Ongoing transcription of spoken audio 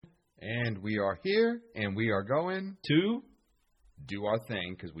And we are here, and we are going to do our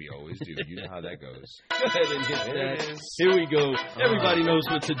thing, because we always do. You know how that goes. Go ahead and hit that. Here we go. Everybody knows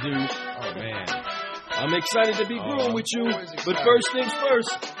what to do. Oh, man. I'm excited to be brewing with you. But first things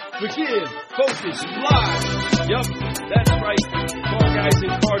first, forgive, focus, live. Yup, that's right. Car guys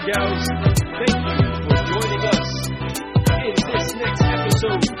and car gals, thank you for joining us in this next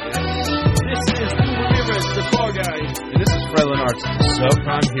episode. This is Lou Ramirez, the car guy. And this is Fred Lenart's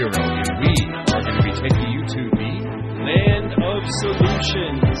Subprime Hero. And we are going to be taking you to the Land of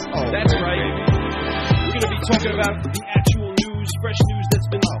Solutions. That's right. We're going to be talking about the actual news, fresh news that's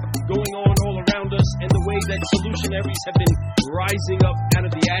been going on all around us, and the way that solutionaries have been rising up out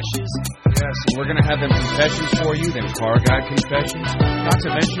of the ashes. Yes, and we're going to have them confessions for you, them car guy confessions, not to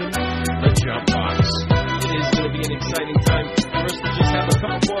mention the jump box. It is going to be an exciting time for us to just have a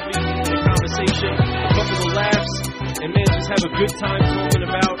cup of coffee, a conversation, a couple of laughs, and man, just have a good time talking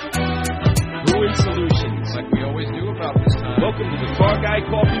about brewing solutions. Like we always do about this time. Welcome to the Car Guy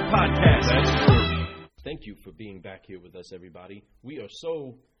Coffee Podcast. That's true. Thank you for being back here with us, everybody. We are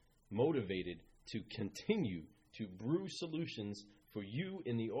so motivated to continue to brew solutions for you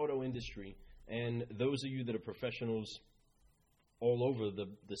in the auto industry and those of you that are professionals all over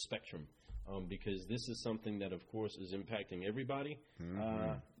the spectrum, because this is something that, of course, is impacting everybody.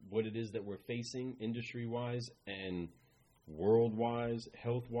 What it is that we're facing industry-wise and world-wise,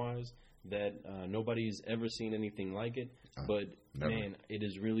 health-wise, that nobody's ever seen anything like it. But, man, it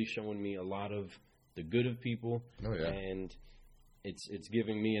is really showing me a lot of the good of people, and it's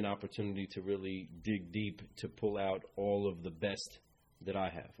giving me an opportunity to really dig deep to pull out all of the best that I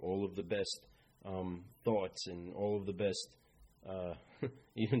have, all of the best thoughts, and all of the best,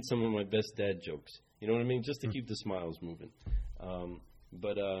 even some of my best dad jokes. You know what I mean? Just to keep the smiles moving.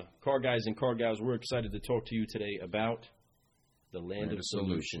 But car guys and car gals, we're excited to talk to you today about the Land of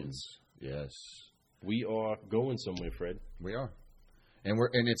Solutions. Yes. We are going somewhere, Fred. We are. And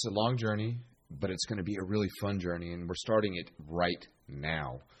it's a long journey, but it's going to be a really fun journey, and we're starting it right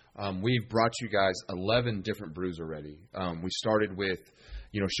now. We've brought you guys 11 different brews already. We started with,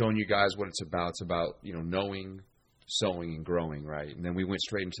 showing you guys what it's about. It's about, knowing, sowing, and growing, right? And then we went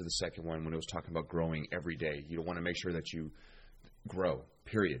straight into the second one when it was talking about growing every day. You want to make sure that you grow,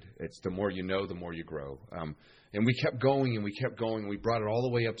 period. It's the more you know, the more you grow. And we kept going, and we kept going. We brought it all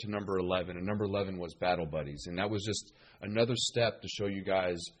the way up to number 11, and number 11 was Battle Buddies. And that was just another step to show you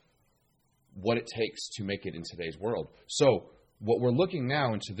guys what it takes to make it in today's world. So what we're looking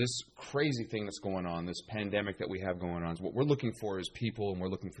now into this crazy thing that's going on, this pandemic that we have going on, is what we're looking for is people, and we're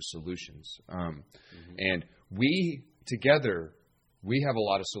looking for solutions. And we, together, we have a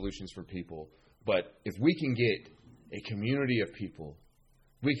lot of solutions for people. But if we can get a community of people,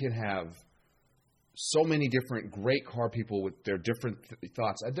 we can have so many different great car people with their different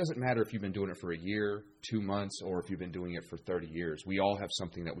thoughts. It doesn't matter if you've been doing it for a year, 2 months, or if you've been doing it for 30 years. We all have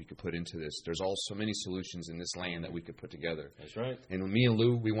something that we could put into this. There's all so many solutions in this land that we could put together. That's right. And with me and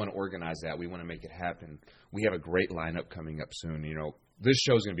Lou, we want to organize that. We want to make it happen. We have a great lineup coming up soon. This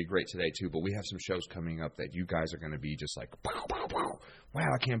show's going to be great today, too, but we have some shows coming up that you guys are going to be just like, wow, wow, wow. Wow,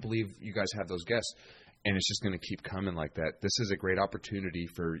 I can't believe you guys have those guests. And it's just going to keep coming like that. This is a great opportunity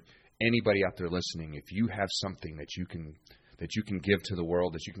for anybody out there listening. If you have something that you can give to the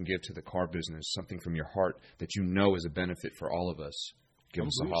world, that you can give to the car business, something from your heart that you know is a benefit for all of us, give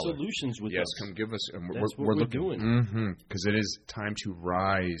us a holler. Solutions with us. Yes, come give us. And That's what we're doing. Because it is time to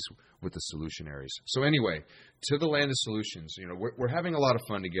rise with the solutionaries. So anyway, to the Land of Solutions. We're having a lot of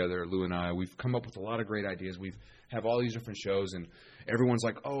fun together, Lou and I. We've come up with a lot of great ideas. We have all these different shows, and everyone's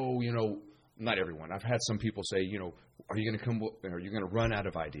like, not everyone. I've had some people say, are you going to run out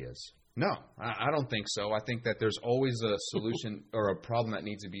of ideas? No, I don't think so. I think that there's always a solution or a problem that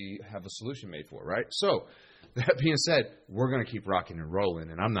needs to have a solution made for, right? So, that being said, we're going to keep rocking and rolling,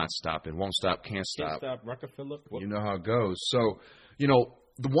 and I'm not stopping. Won't stop, can't stop. Can't stop, Rockefeller. You know how it goes. So,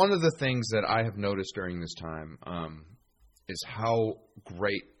 one of the things that I have noticed during this time is how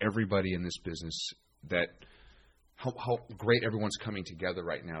great everybody in this business how great everyone's coming together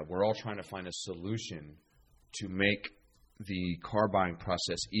right now. We're all trying to find a solution to make the car buying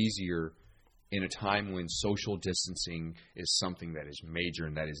process easier in a time when social distancing is something that is major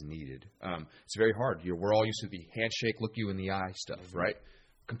and that is needed. It's very hard. We're all used to the handshake, look you in the eye stuff, right?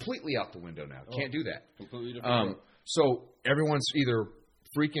 Completely out the window now. Can't do that. Completely different. So everyone's either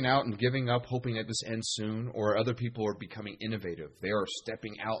freaking out and giving up, hoping that this ends soon, or other people are becoming innovative. They are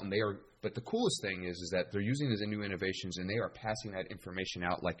stepping out, but the coolest thing is that they're using these new innovations, and they are passing that information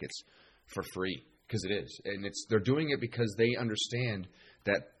out like it's for free, because it is. And they're doing it because they understand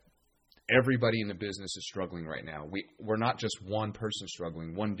that Everybody in the business is struggling right now. We're not just one person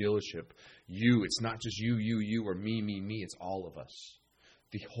struggling, one dealership. It's not just you, or me. It's all of us.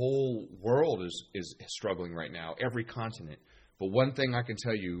 The whole world is struggling right now, every continent. But one thing I can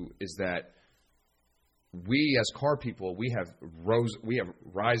tell you is that we as car people, we have rose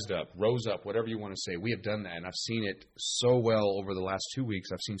up, whatever you want to say. We have done that, and I've seen it so well over the last 2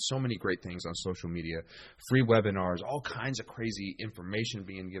 weeks. I've seen so many great things on social media, free webinars, all kinds of crazy information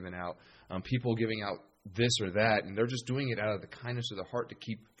being given out, people giving out this or that, and they're just doing it out of the kindness of the heart to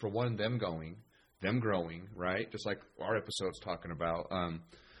keep, for one, them growing, right? Just like our episode's talking about,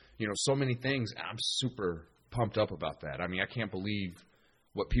 so many things. I'm super pumped up about that. I mean, I can't believe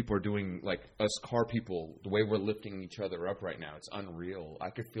what people are doing, like us car people, the way we're lifting each other up right now. It's unreal. I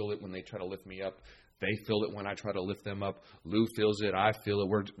could feel it when they try to lift me up. They feel it when I try to lift them up. Lou feels it. I feel it.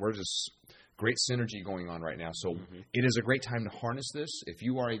 We're just great synergy going on right now. So it is a great time to harness this. If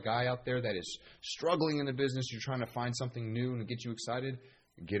you are a guy out there that is struggling in the business, you're trying to find something new and get you excited,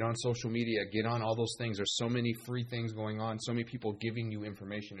 get on social media, get on all those things. There's so many free things going on, so many people giving you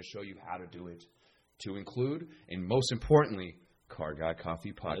information to show you how to do it, to include, and most importantly, Car Guy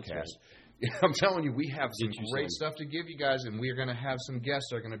Coffee Podcast. Right. I'm telling you, we have some great stuff to give you guys, and we are going to have some guests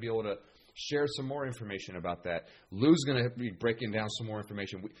that are going to be able to share some more information about that. Lou's going to be breaking down some more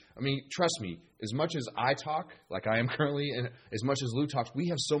information. Trust me, as much as I talk, like I am currently, and as much as Lou talks, we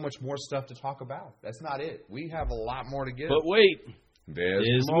have so much more stuff to talk about. That's not it. We have a lot more to give. But wait.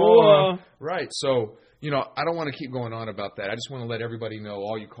 There's more. Right. So, I don't want to keep going on about that. I just want to let everybody know,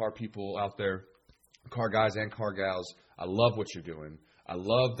 all you car people out there, car guys and car gals, I love what you're doing. I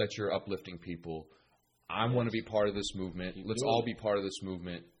love that you're uplifting people. I want to be part of this movement. Let's all be part of this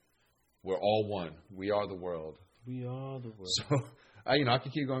movement. We're all one. We are the world. We are the world. So, I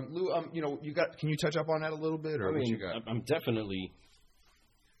can keep going. Lou, can you touch up on that a little bit, or what you got? I'm definitely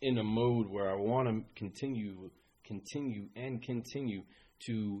in a mode where I want to continue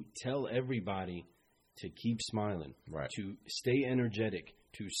to tell everybody to keep smiling, right, to stay energetic,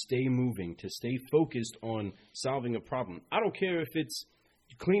 to stay moving, to stay focused on solving a problem. I don't care if it's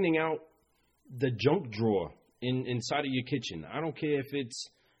cleaning out the junk drawer inside of your kitchen. I don't care if it's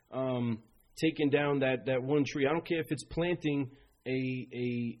taking down that one tree. I don't care if it's planting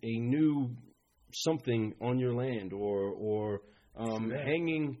a new something on your land, or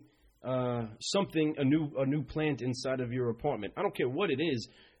hanging a new plant inside of your apartment. I don't care what it is.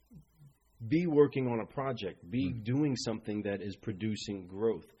 Be working on a project. Be doing something that is producing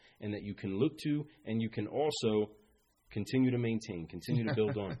growth and that you can look to, and you can also continue to maintain, continue to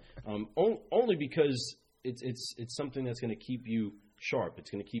build on. Only because it's something that's going to keep you sharp.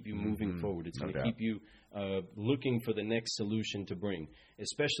 It's going to keep you moving forward. It's going to keep you looking for the next solution to bring,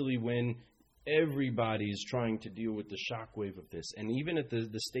 especially when everybody's trying to deal with the shockwave of this. And even at the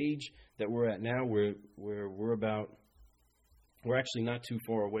stage that we're at now, where we're actually not too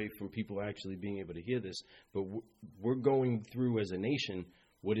far away from people actually being able to hear this, but we're going through as a nation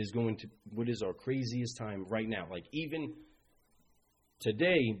what is our craziest time right now. Like even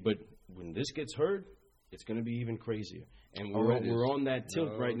today, but when this gets heard, it's going to be even crazier. And we're on that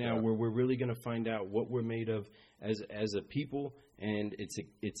tilt right now where we're really going to find out what we're made of as a people, and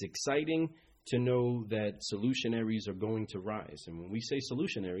it's exciting to know that solutionaries are going to rise. And when we say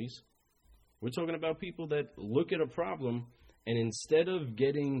solutionaries, we're talking about people that look at a problem, and instead of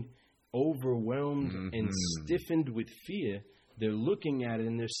getting overwhelmed and stiffened with fear, they're looking at it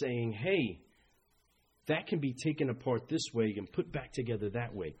and they're saying, hey, that can be taken apart this way and put back together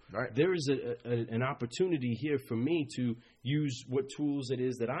that way. Right. There is an opportunity here for me to use what tools it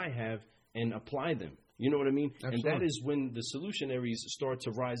is that I have and apply them. You know what I mean? Absolutely. And that is when the solutionaries start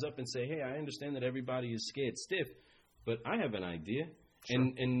to rise up and say, hey, I understand that everybody is scared stiff, but I have an idea. Sure.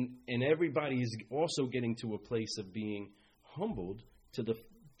 And everybody is also getting to a place of being humbled to the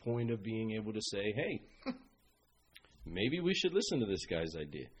point of being able to say, hey, maybe we should listen to this guy's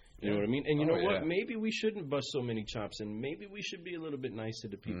idea. You know what I mean? And you know what? Maybe we shouldn't bust so many chops, and maybe we should be a little bit nicer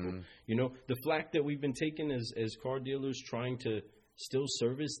to people. You know, the flack that we've been taking as car dealers, trying to still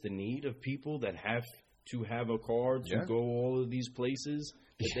service the need of people that have to have a car to go all of these places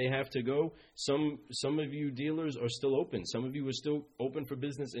that they have to go. Some of you dealers are still open. Some of you are still open for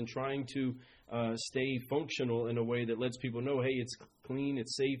business and trying to stay functional in a way that lets people know, hey, it's clean,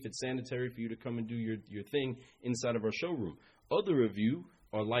 it's safe, it's sanitary for you to come and do your thing inside of our showroom. Other of you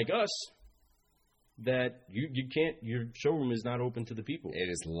are like us, that you can't, your showroom is not open to the people. It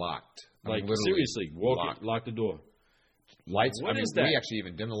is locked. Like, seriously, lock the door. lights. What I mean, is that? we actually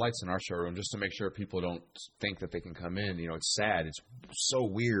even dim the lights in our showroom just to make sure people don't think that they can come in. You know, it's sad. It's so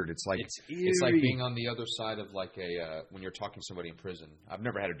weird. It's like being on the other side of like when you're talking to somebody in prison. I've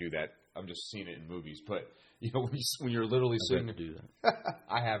never had to do that. I've just seen it in movies. But you know, when you're literally sitting to do that.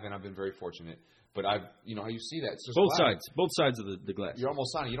 I haven't. I've been very fortunate. But you know how you see that. It's just both sides of the glass. You're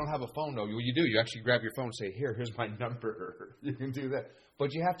almost on it. You don't have a phone though. What you do, you actually grab your phone and say, here's my number. You can do that.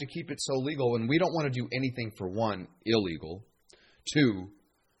 But you have to keep it so legal, and we don't want to do anything, for one, illegal, two,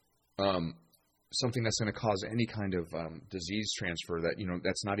 something that's going to cause any kind of disease transfer that, you know,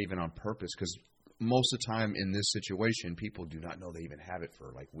 that's not even on purpose, because most of the time in this situation, people do not know they even have it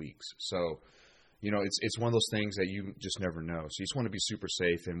for like weeks. So, you know, it's one of those things that you just never know. So you just want to be super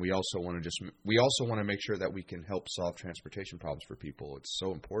safe, and we also want to make sure that we can help solve transportation problems for people. It's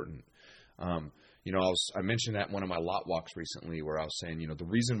so important. You know, I mentioned that in one of my lot walks recently, where I was saying, you know, the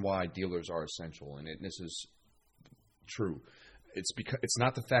reason why dealers are essential, and this is true, it's because it's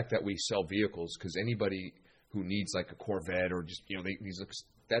not the fact that we sell vehicles, because anybody who needs like a Corvette or just, you know,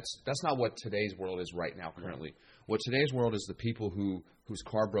 that's not what today's world is right now currently. Right. What today's world is the people whose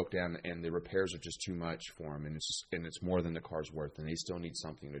car broke down and the repairs are just too much for them, and it's more than the car's worth, and they still need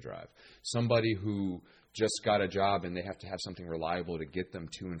something to drive. Somebody who just got a job and they have to have something reliable to get them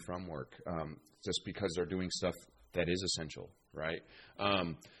to and from work, just because they're doing stuff that is essential, right?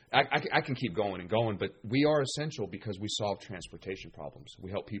 I can keep going and going, but we are essential because we solve transportation problems. We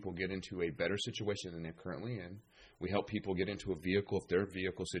help people get into a better situation than they're currently in. We help people get into a vehicle if their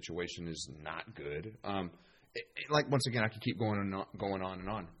vehicle situation is not good. Like, once again, I can keep going on and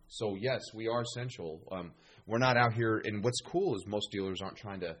on. So, yes, we are essential. We're not out here, and what's cool is most dealers aren't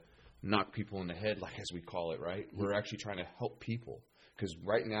trying to knock people in the head, like, as we call it, right? We're actually trying to help people, because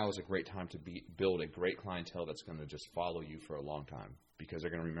right now is a great time to build a great clientele that's going to just follow you for a long time, because they're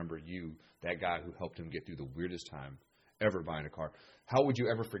going to remember you, that guy who helped them get through the weirdest time ever buying a car. How would you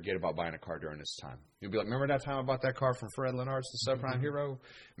ever forget about buying a car during this time? You'll be like, remember that time I bought that car from Fred Lenartz, the Subprime Hero?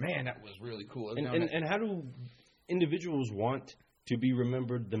 Man, that was really cool. And how do individuals want to be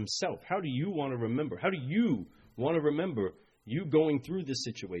remembered themselves? How do you want to remember? How do you want to remember you going through this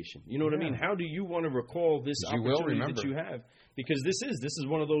situation? You know what I mean? How do you want to recall this opportunity that you have? Because this is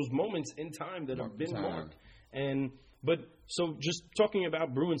one of those moments in time that have been marked. But so just talking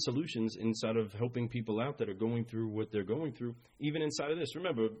about Bruin Solutions inside of helping people out that are going through what they're going through, even inside of this.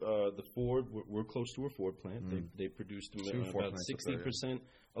 Remember, the Ford, we're close to a Ford plant. They produce about 60%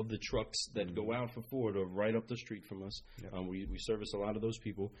 of the trucks that go out for Ford are right up the street from us. Yep. We service a lot of those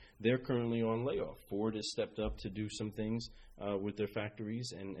people. They're currently on layoff. Ford has stepped up to do some things with their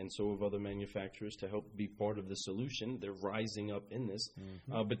factories, and so have other manufacturers to help be part of the solution. They're rising up in this.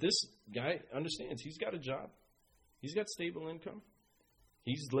 But this guy understands. He's got a job. He's got stable income.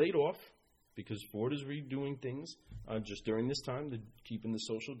 He's laid off because Ford is redoing things just during this time, keeping the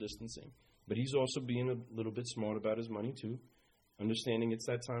social distancing. But he's also being a little bit smart about his money, too, understanding it's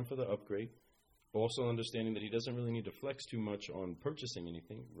that time for the upgrade. Also understanding that he doesn't really need to flex too much on purchasing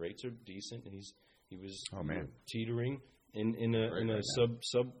anything. Rates are decent, and he was teetering in a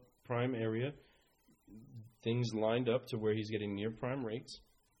subprime area. Things lined up to where he's getting near prime rates.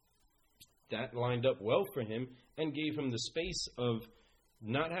 That lined up well for him and gave him the space of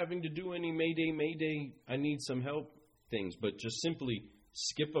not having to do any Mayday, I need some help things, but just simply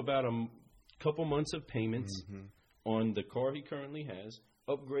skip about a couple months of payments on the car he currently has,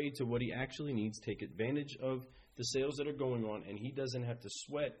 upgrade to what he actually needs, take advantage of the sales that are going on, and he doesn't have to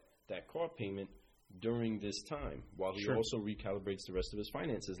sweat that car payment during this time, while he also recalibrates the rest of his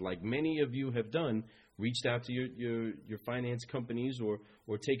finances. Like many of you have done, reached out to your finance companies or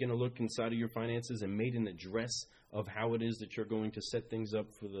taken a look inside of your finances and made an address of how it is that you're going to set things up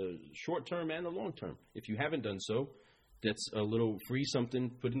for the short term and the long term. If you haven't done so, that's a little free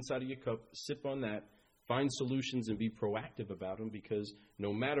something, put inside of your cup, sip on that, find solutions and be proactive about them, because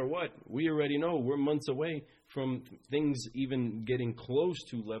no matter what, we already know we're months away from things even getting close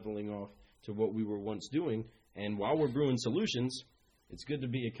to leveling off to what we were once doing. And while we're brewing solutions, it's good to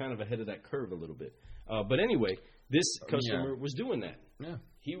be kind of ahead of that curve a little bit. But anyway, this customer was doing that. Yeah.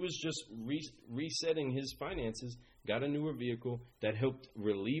 He was just resetting his finances, got a newer vehicle that helped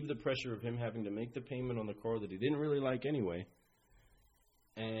relieve the pressure of him having to make the payment on the car that he didn't really like anyway,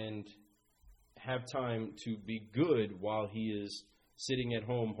 and have time to be good while he is sitting at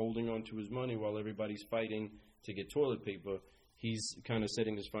home holding on to his money while everybody's fighting to get toilet paper. He's kind of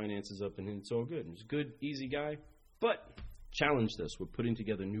setting his finances up, and it's all good. He's a good, easy guy, but challenged us with putting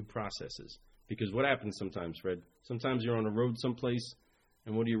together new processes. Because what happens sometimes, Fred? Sometimes you're on a road someplace,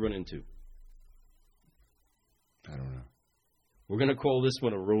 and what do you run into? I don't know. We're going to call this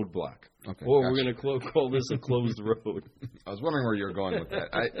one a roadblock. Okay, Or gotcha. we're going to call this a closed road. I was wondering where you were going with that.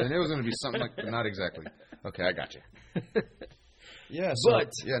 I knew it was going to be something like, not exactly. Okay, I got you. Yeah, so,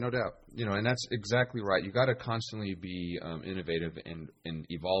 yeah, no doubt. And that's exactly right. You got to constantly be innovative and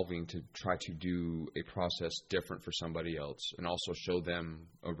evolving to try to do a process different for somebody else, and also show them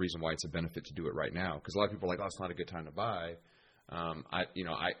a reason why it's a benefit to do it right now. Because a lot of people are like, "Oh, it's not a good time to buy."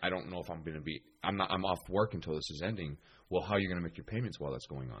 I don't know if I'm going to be. I'm off work until this is ending. Well, how are you going to make your payments while that's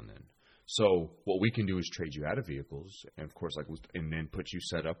going on then? So what we can do is trade you out of vehicles, and of course, and then put you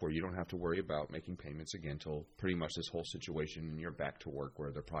set up where you don't have to worry about making payments again till pretty much this whole situation, and you're back to work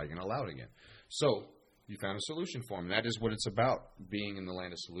where they're probably going to allow it again. So you found a solution for them. That is what it's about, being in the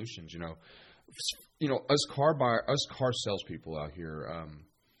land of solutions. Us car salespeople out here.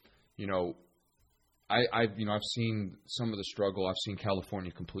 I've seen some of the struggle. I've seen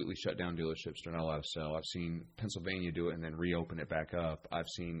California completely shut down dealerships. They're not allowed to sell. I've seen Pennsylvania do it and then reopen it back up. I've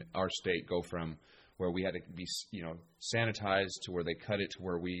seen our state go from where we had to be, sanitized to where they cut it to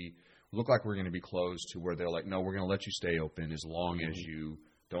where we look like we're going to be closed to where they're like, no, we're going to let you stay open as long as you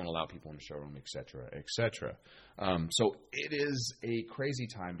don't allow people in the showroom, et cetera, et cetera. So it is a crazy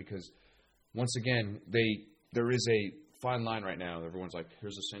time because, once again, there is a fine line right now. Everyone's like,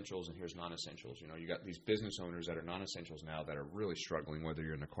 here's essentials and here's non-essentials. You got these business owners that are non-essentials now that are really struggling, whether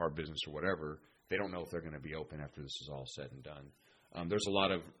you're in the car business or whatever. They don't know if they're going to be open after this is all said and done. There's a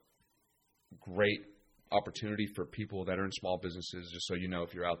lot of great opportunity for people that are in small businesses. Just so you know,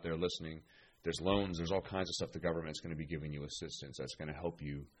 if you're out there listening, there's loans, there's all kinds of stuff the government's going to be giving you assistance that's going to help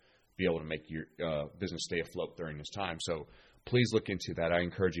you be able to make your business stay afloat during this time. So please look into that. I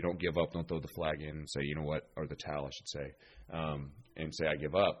encourage you, don't give up. Don't throw the flag in and say, you know what, or the towel, I should say, and say I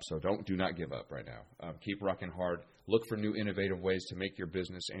give up. So do not give up right now. Keep rocking hard. Look for new innovative ways to make your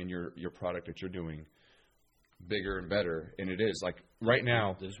business and your product that you're doing bigger and better. And it is. Like right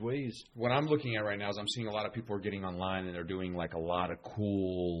now, there's ways. What I'm looking at right now is I'm seeing a lot of people are getting online and they're doing like a lot of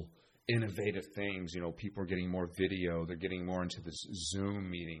cool innovative things. People are getting more video. They're getting more into this Zoom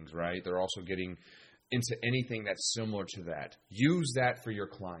meetings, right? They're also getting into anything that's similar to that. Use that for your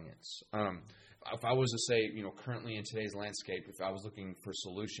clients. If I was to say, currently in today's landscape, if I was looking for a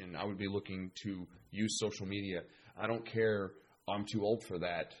solution, I would be looking to use social media. I don't care, I'm too old for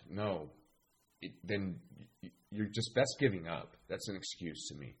that. No. Then that's giving up. That's an excuse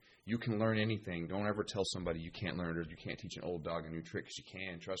to me. You can learn anything. Don't ever tell somebody you can't learn or you can't teach an old dog a new trick, 'cause you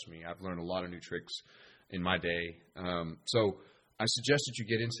can. Trust me, I've learned a lot of new tricks in my day. So I suggest that you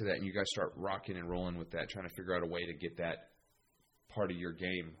get into that and you guys start rocking and rolling with that, trying to figure out a way to get that part of your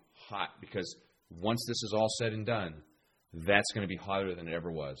game hot. Because once this is all said and done, that's going to be hotter than it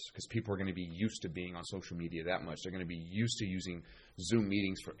ever was. Because people are going to be used to being on social media that much. They're going to be used to using Zoom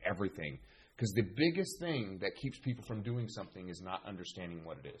meetings for everything. Because the biggest thing that keeps people from doing something is not understanding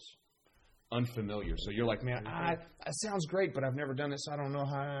what it is. Unfamiliar. So you're like, man, that sounds great, but I've never done this. I don't know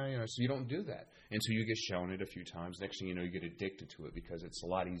how, so you don't do that until you get shown it a few times. Next thing you know, you get addicted to it because it's a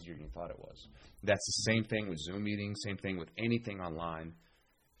lot easier than you thought it was. That's the same thing with Zoom meetings, same thing with anything online.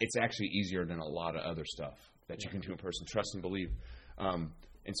 It's actually easier than a lot of other stuff that you can do in person. Trust and believe. And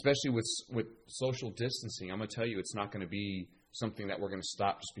especially with social distancing, I'm going to tell you, it's not going to be something that we're going to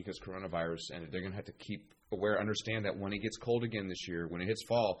stop just because coronavirus, and they're going to have to keep aware, understand that when it gets cold again this year, when it hits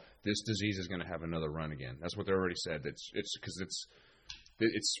fall, this disease is going to have another run again. That's what they already said. It's because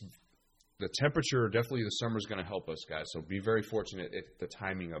it's the temperature. Definitely, the summer is going to help us, guys. So be very fortunate at the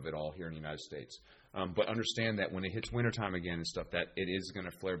timing of it all here in the United States. But understand that when it hits wintertime again and stuff, that it is going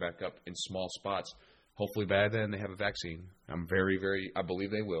to flare back up in small spots. Hopefully, by then they have a vaccine. I'm I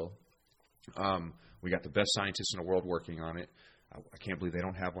believe they will. We got the best scientists in the world working on it. I can't believe they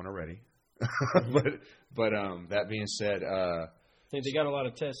don't have one already. but that being said, they got a lot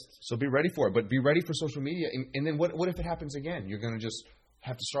of tests. So be ready for it. But be ready for social media. And then what if it happens again? You're going to just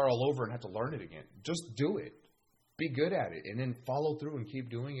have to start all over and have to learn it again. Just do it. Be good at it, and then follow through and keep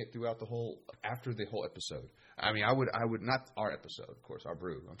doing it throughout after the whole episode. I mean, I would not our episode, of course, our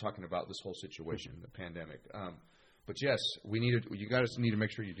brew. I'm talking about this whole situation, the pandemic. But yes, you guys need to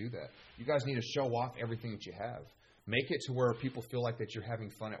make sure you do that. You guys need to show off everything that you have. Make it to where people feel like that you're having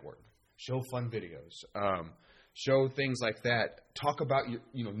fun at work. Show fun videos. Show things like that. Talk about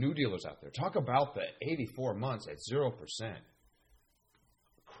your, new dealers out there. Talk about the 84 months at 0%.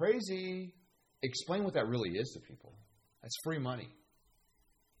 Crazy. Explain what that really is to people. That's free money.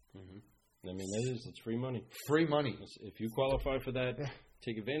 Mm-hmm. I mean, it's free money. Free money. If you qualify for that,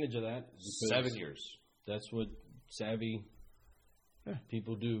 take advantage of that. 7 years. That's what savvy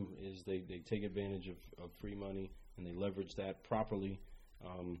people do, is they take advantage of free money, and they leverage that properly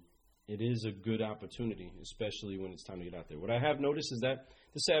it is a good opportunity, especially when it's time to get out there. What I have noticed is that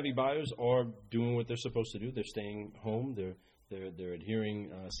the savvy buyers are doing what they're supposed to do. They're staying home. They're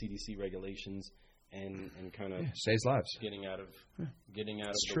adhering CDC regulations and kind of saves lives. Getting out of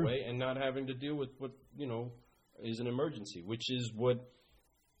That's the true. way and not having to deal with what is an emergency, which is what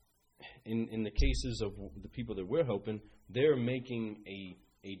in the cases of the people that we're helping, they're making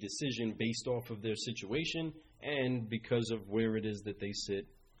a decision based off of their situation and because of where it is that they sit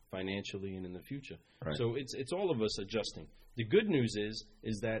financially and in the future. Right. So it's all of us adjusting. The good news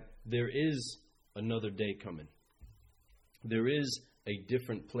is that there is another day coming. There is a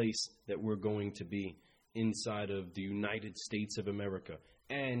different place that we're going to be inside of the United States of America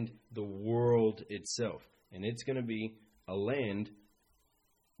and the world itself. And it's going to be a land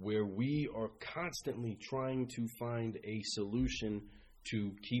where we are constantly trying to find a solution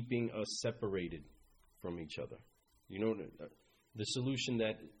to keeping us separated from each other. The solution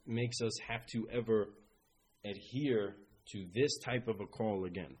that makes us have to ever adhere to this type of a call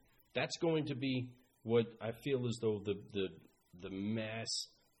again. That's going to be what I feel as though the mass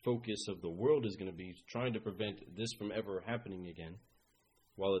focus of the world is going to be, trying to prevent this from ever happening again.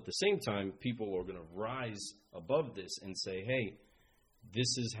 While at the same time, people are going to rise above this and say, hey,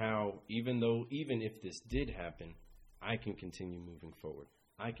 this is how, even if this did happen, I can continue moving forward.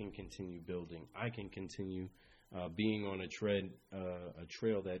 I can continue building. I can continue being on a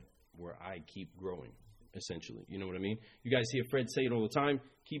trail where I keep growing, essentially. You know what I mean? You guys hear Fred say it all the time,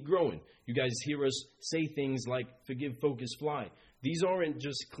 keep growing. You guys hear us say things like forgive, focus, fly. These aren't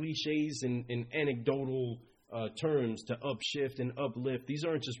just cliches and anecdotal terms to upshift and uplift. These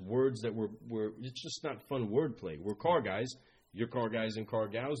aren't just words that it's just not fun wordplay. We're car guys. You're car guys and car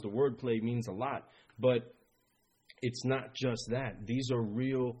gals. The wordplay means a lot. But it's not just that. These are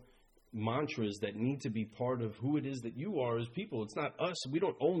real mantras that need to be part of who it is that you are as people. It's not us. We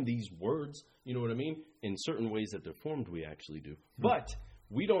don't own these words. You know what I mean? In certain ways that they're formed, we actually do. But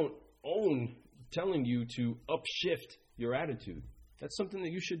we don't own telling you to upshift your attitude. That's something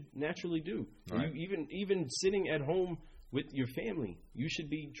that you should naturally do. Right. Even sitting at home with your family, you should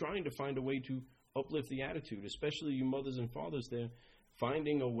be trying to find a way to uplift the attitude, especially you mothers and fathers there,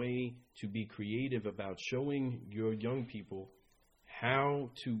 finding a way to be creative about showing your young people how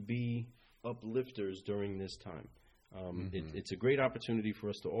to be uplifters during this time. It's a great opportunity for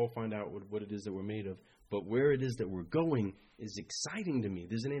us to all find out what it is that we're made of. But where it is that we're going is exciting to me.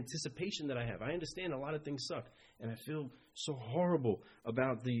 There's an anticipation that I have. I understand a lot of things suck, and I feel so horrible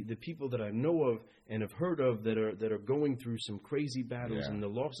about the people that I know of and have heard of that are going through some crazy battles and the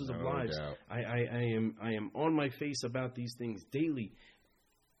losses of lives. I am on my face about these things daily,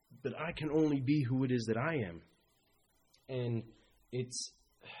 but I can only be who it is that I am. And it's,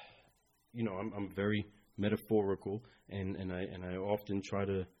 I'm very metaphorical, and I often try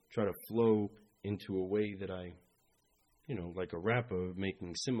to flow into a way that I, like a rapper,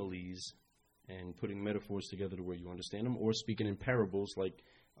 making similes and putting metaphors together to where you understand them, or speaking in parables like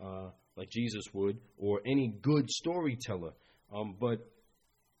Jesus would, or any good storyteller. But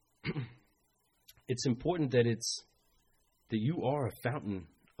it's important that you are a fountain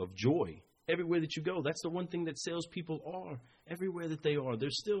of joy everywhere that you go. That's the one thing that salespeople are. Everywhere that they are, they're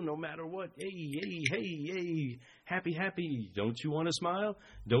still, no matter what, hey, happy. Don't you want to smile?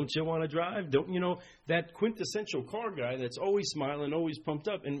 Don't you want to drive? That quintessential car guy that's always smiling, always pumped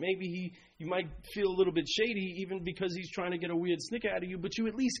up, and maybe you might feel a little bit shady even because he's trying to get a weird snicker out of you, but you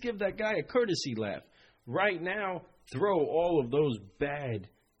at least give that guy a courtesy laugh. Right now, throw all of those bad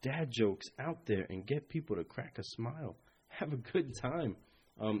dad jokes out there and get people to crack a smile. Have a good time,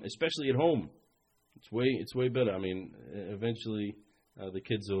 especially at home. It's way better. I mean, eventually the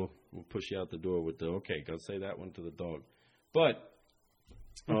kids will push you out the door with go say that one to the dog. But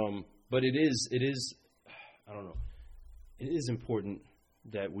it is I don't know. It is important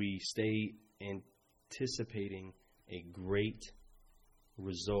that we stay anticipating a great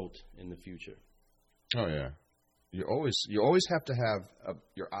result in the future. Oh yeah, you always have to have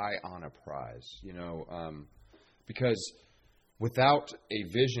your eye on a prize, because without a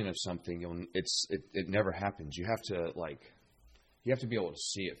vision of something, it never happens. You have to be able to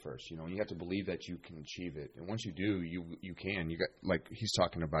see it first, and you have to believe that you can achieve it. And once you do, you can. You got, like he's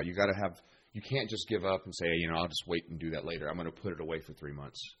talking about, you can't just give up and say, I'll just wait and do that later. I'm going to put it away for 3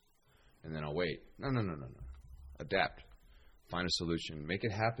 months and then I'll wait. No. Adapt. Find a solution. Make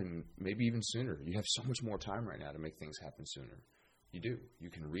it happen maybe even sooner. You have so much more time right now to make things happen sooner. You do.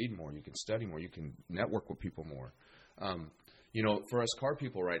 You can read more. You can study more. You can network with people more. For us car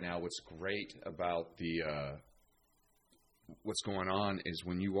people right now, what's great about what's going on is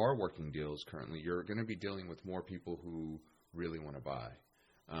when you are working deals currently, you're going to be dealing with more people who really want to buy.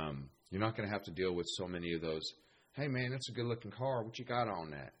 You're not going to have to deal with so many of those, hey, man, that's a good-looking car. What you got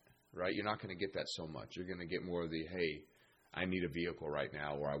on that? Right? You're not going to get that so much. You're going to get more of the, hey, I need a vehicle right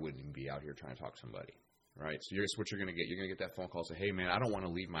now, or I wouldn't even be out here trying to talk to somebody. Right? So here's what you're going to get. You're going to get that phone call say, hey, man, I don't want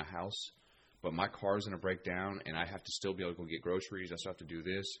to leave my house, but my car's going to break down, and I have to still be able to go get groceries. I still have to do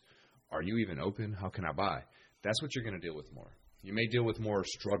this. Are you even open? How can I buy? That's what you're going to deal with more. You may deal with more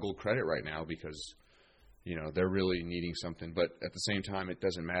struggled credit right now because, they're really needing something. But at the same time, it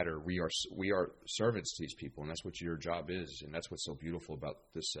doesn't matter. We are servants to these people, and that's what your job is. And that's what's so beautiful about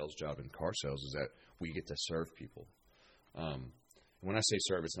this sales job in car sales is that we get to serve people. When I say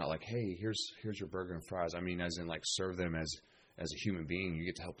serve, it's not like, hey, here's your burger and fries. I mean, as in like serve them as a human being. You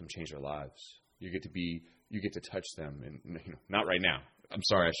get to help them change their lives. You get to touch them, and not right now. I'm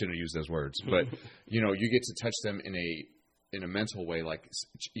sorry, I shouldn't have used those words, but you get to touch them in a mental way, like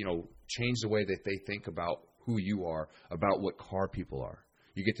change the way that they think about who you are, about what car people are.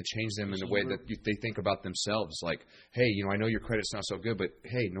 You get to change them in the way that they think about themselves. Like, hey, I know your credit's not so good, but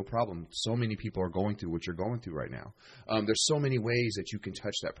hey, no problem. So many people are going through what you're going through right now. There's so many ways that you can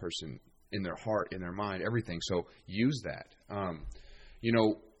touch that person in their heart, in their mind, everything. So use that.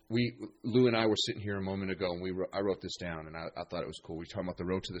 Lou and I were sitting here a moment ago, and I wrote this down, and I thought it was cool. We were talking about the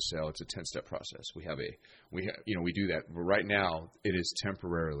road to the sale. It's a 10-step process. We do that. But right now, it is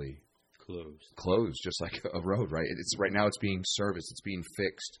temporarily closed, just like a road, right? Right now it's being serviced. It's being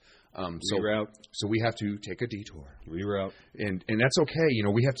fixed. Reroute. So we have to take a detour. Reroute. And that's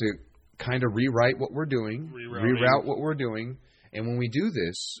okay. We have to kind of rewrite what we're doing, reroute what we're doing. And when we do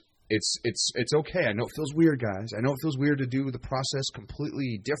this, it's okay. I know it feels weird, guys. I know it feels weird to do the process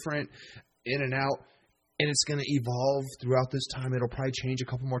completely different, in and out, and it's going to evolve throughout this time. It'll probably change a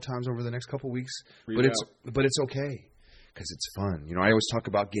couple more times over the next couple weeks, but it's okay because it's fun. I always talk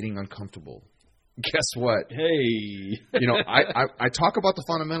about getting uncomfortable. Guess what? Hey. I talk about the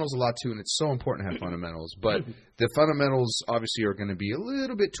fundamentals a lot too, and it's so important to have fundamentals. But the fundamentals obviously are going to be a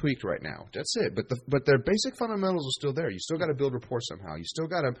little bit tweaked right now. That's it. But their basic fundamentals are still there. You still got to build rapport somehow. You still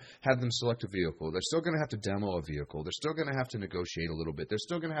got to have them select a vehicle. They're still going to have to demo a vehicle. They're still going to have to negotiate a little bit. They're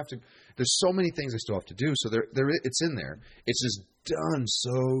still going to have to. There's so many things they still have to do. So it's in there. It's just done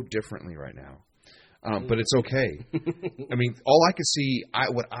so differently right now. But it's okay. I mean, all I can see,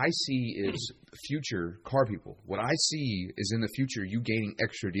 what I see is future car people. What I see is in the future you gaining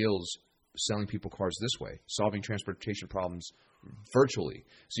extra deals selling people cars this way, solving transportation problems virtually.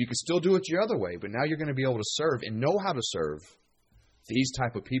 So you can still do it your other way, but now you're going to be able to serve and know how to serve these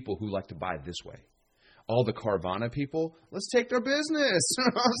type of people who like to buy this way. All the Carvana people, let's take their business. You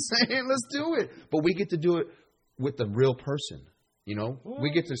know what I'm saying? Let's do it. But we get to do it with the real person.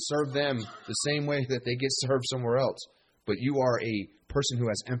 We get to serve them the same way that they get served somewhere else. But you are a person who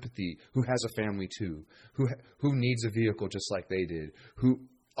has empathy, who has a family too, who needs a vehicle just like they did,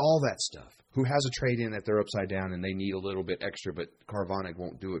 all that stuff, who has a trade-in that they're upside down and they need a little bit extra, but Carvana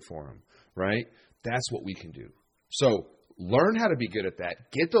won't do it for them, right? That's what we can do. So learn how to be good at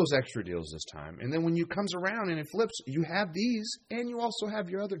that. Get those extra deals this time. And then when it comes around and it flips, you have these and you also have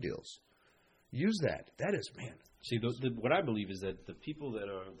your other deals. Use that. That is, man. See, what I believe is that the people that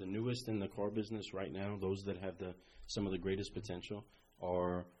are the newest in the car business right now, those that have some of the greatest potential,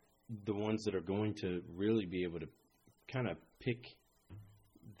 are the ones that are going to really be able to kind of pick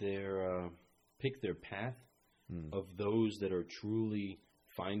their path of those that are truly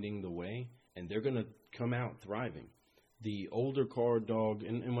finding the way, and they're going to come out thriving. The older car dog,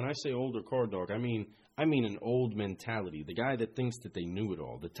 and when I say older car dog, I mean an old mentality. The guy that thinks that they knew it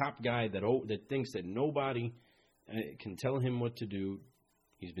all. The top guy that thinks that nobody can tell him what to do.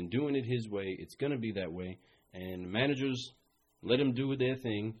 He's been doing it his way. It's going to be that way. And managers, let him do their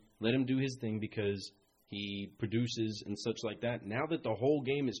thing. Let him do his thing because he produces and such like that. Now that the whole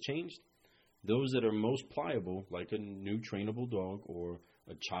game has changed, those that are most pliable, like a new trainable dog or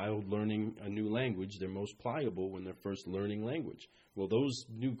a child learning a new language, they're most pliable when they're first learning language. Well, those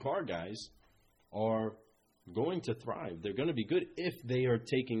new car guys are going to thrive. They're going to be good if they are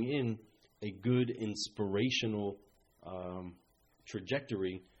taking in a good inspirational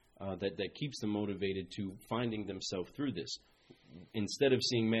trajectory that keeps them motivated to finding themselves through this. Instead of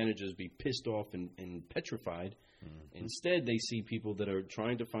seeing managers be pissed off and petrified, instead they see people that are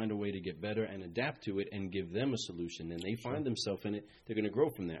trying to find a way to get better and adapt to it and give them a solution. And they find themselves in it. They're going to grow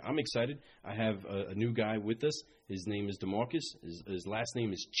from there. I'm excited. I have a new guy with us. His name is DeMarcus. His last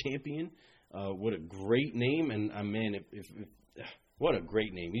name is Champion. What a great name. And man, what a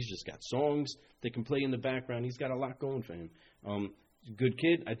great name. He's just got songs that can play in the background. He's got a lot going for him. Good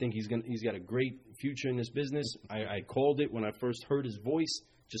kid. I think he's got a great future in this business. I called it when I first heard his voice,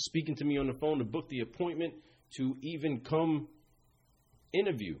 just speaking to me on the phone to book the appointment to even come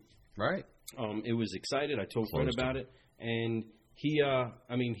interview. Right. It was excited. I told Fred about it, and he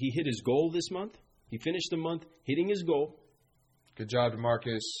hit his goal this month. He finished the month hitting his goal. Good job,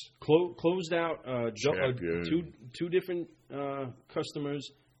 DeMarcus. Closed out two different customers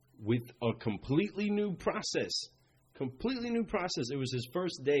with a completely new process. Completely new process. It was his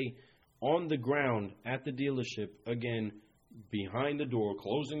first day on the ground at the dealership. Again, behind the door,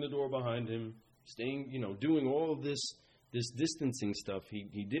 closing the door behind him, staying, doing all of this distancing stuff.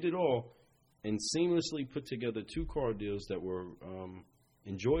 He did it all and seamlessly put together 2 car deals that were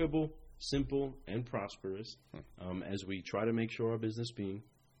enjoyable, simple, and prosperous as we try to make sure our business being.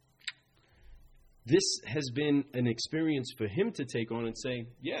 This has been an experience for him to take on and say,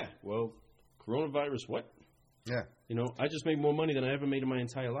 yeah, well, coronavirus, what? Yeah. I just made more money than I ever made in my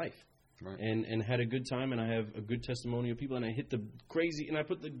entire life. Right. And had a good time, and I have a good testimony of people, and I hit the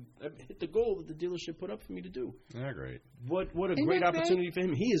hit the goal that the dealership put up for me to do. Yeah, great. What a great opportunity for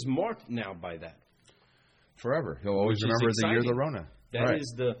him. He is marked now by that. Forever. He'll always remember the year of the Rona. That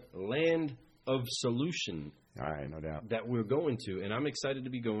is the land of solution. All right, no doubt. That we're going to, and I'm excited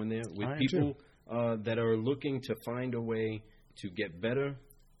to be going there with people that are looking to find a way to get better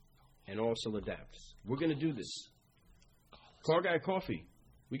and also adapt. We're going to do this. Car Guy Coffee.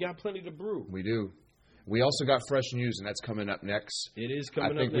 We got plenty to brew. We do. We also got fresh news, and that's coming up next. It is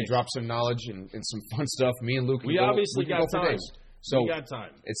coming up next. I think we dropped some knowledge and some fun stuff. Me and Luke. We obviously got time. So we got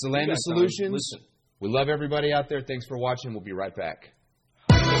time. It's the land of solutions. Listen. We love everybody out there. Thanks for watching. We'll be right back.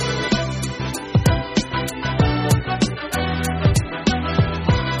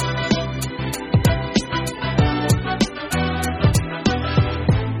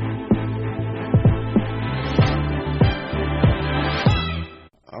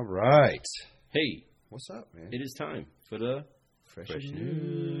 All right. Hey. What's up, man? It is time for the Fresh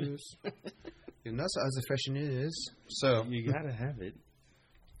news. You're nuts as the fresh news. So you got to have it.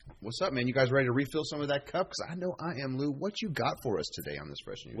 What's up, man? You guys ready to refill some of that cup? Because I know I am, Lou. What you got for us today on this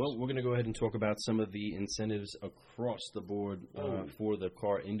Fresh News? Well, we're going to go ahead and talk about some of the incentives across the board for the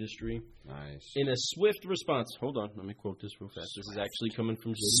car industry. Nice. In a swift response, hold on, let me quote this real fast. This is actually coming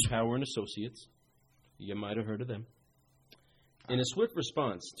from J.D. Power and Associates. You might have heard of them. In a swift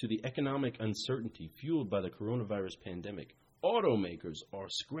response to the economic uncertainty fueled by the coronavirus pandemic, automakers are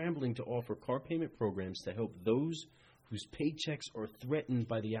scrambling to offer car payment programs to help those whose paychecks are threatened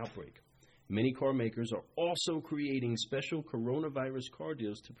by the outbreak. Many car makers are also creating special coronavirus car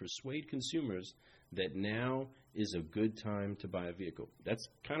deals to persuade consumers that now is a good time to buy a vehicle. That's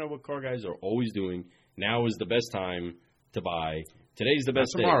kind of what car guys are always doing. Now is the best time to buy. Today's the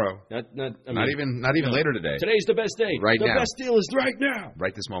best day. Tomorrow. Not even later today. Today's the best day. Right now. The best deal is right now.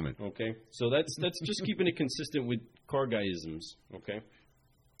 Right this moment. Okay. So that's just keeping it consistent with car guyisms. Okay.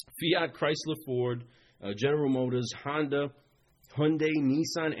 Fiat, Chrysler, Ford, General Motors, Honda, Hyundai,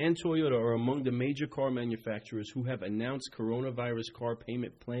 Nissan, and Toyota are among the major car manufacturers who have announced coronavirus car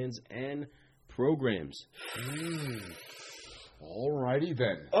payment plans and programs. Alrighty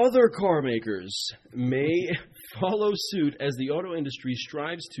then. Other car makers may follow suit as the auto industry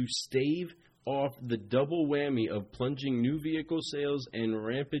strives to stave off the double whammy of plunging new vehicle sales and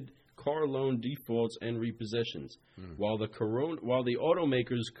rampant car loan defaults and repossessions. While the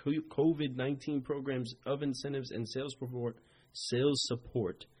automakers' COVID-19 programs of incentives and sales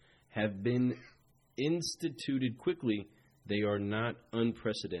support have been instituted quickly, they are not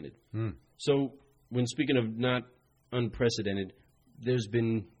unprecedented. So when speaking of not unprecedented, there's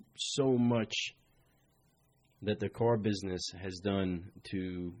been so much that the car business has done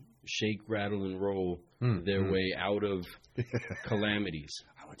to shake, rattle, and roll their way out of calamities.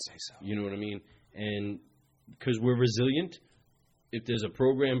 I would say so. You know what I mean? And because we're resilient, if there's a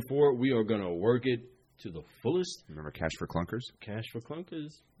program for it, we are going to work it to the fullest. Remember Cash for Clunkers? Cash for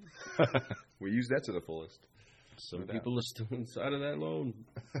Clunkers. We use that to the fullest. Some people are still inside of that loan.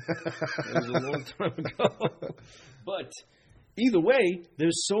 That was a long time ago. But either way,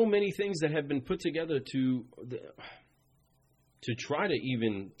 there's so many things that have been put together to try to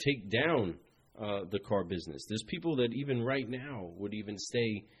even take down the car business. There's people that even right now would even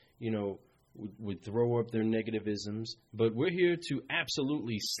stay, would throw up their negativisms. But we're here to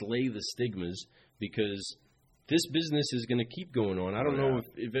absolutely slay the stigmas because this business is going to keep going on. I don't know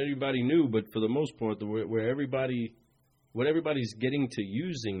if anybody knew, but for the most part, what everybody's getting to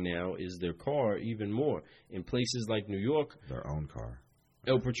using now is their car even more. In places like New York, their own car.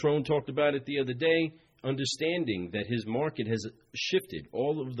 El Patron talked about it the other day, understanding that his market has shifted.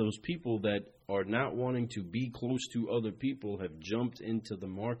 All of those people that are not wanting to be close to other people have jumped into the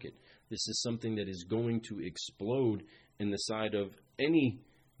market. This is something that is going to explode in the side of any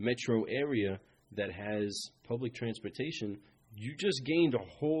metro area that has public transportation you just gained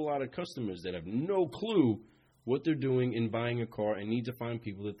a whole lot of customers that have no clue what they're doing in buying a car and need to find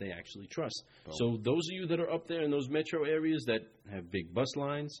people that they actually trust. Boom. So those of you that are up there in those metro areas that have big bus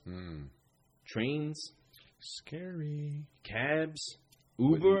lines, trains, scary, cabs,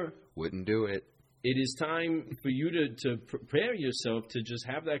 Uber, wouldn't do it. It is time for you to prepare yourself to just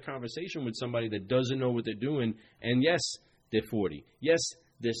have that conversation with somebody that doesn't know what they're doing. And yes, they're 40. Yes,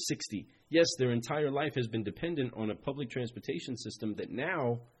 they're 60. Yes, their entire life has been dependent on a public transportation system that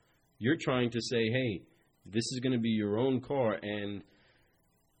now you're trying to say, hey, this is going to be your own car. And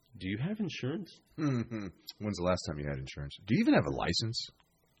do you have insurance? Mm-hmm. When's the last time you had insurance? Do you even have a license?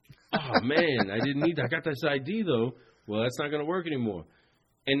 Oh, man, I didn't need that. I got this ID, though. Well, that's not going to work anymore.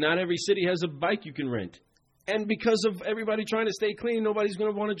 And not every city has a bike you can rent. And because of everybody trying to stay clean, nobody's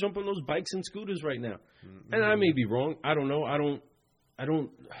going to want to jump on those bikes and scooters right now. Mm-hmm. And I may be wrong. I don't know. I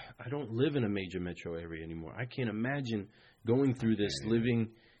don't live in a major metro area anymore. I can't imagine going through this, living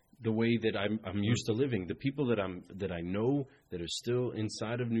the way that I'm used to living. The people that I know that are still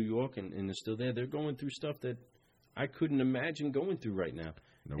inside of New York and are still there, they're going through stuff that I couldn't imagine going through right now.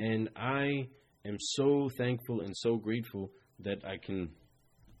 Nope. And I am so thankful and so grateful that I can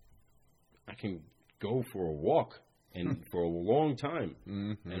go for a walk and for a long time,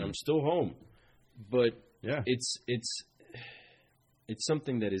 and I'm still home. But it's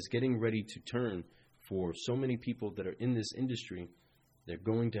something that is getting ready to turn for so many people that are in this industry. They're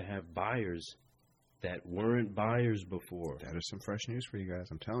going to have buyers that weren't buyers before. That is some fresh news for you guys,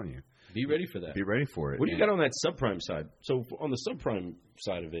 I'm telling you. Be ready for that. Be ready for it. What do you got on that subprime side? So on the subprime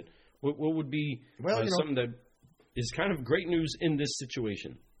side of it, what would be something that is kind of great news in this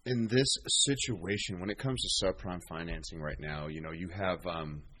situation? In this situation, when it comes to subprime financing right now, you have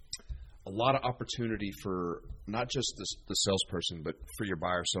a lot of opportunity for not just the salesperson, but for your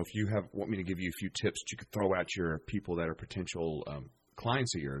buyer. So if you want me to give you a few tips that you could throw at your people that are potential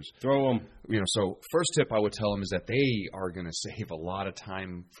clients of yours. Throw them. So first tip I would tell them is that they are going to save a lot of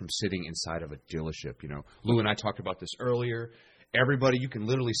time from sitting inside of a dealership. Lou and I talked about this earlier. Everybody, you can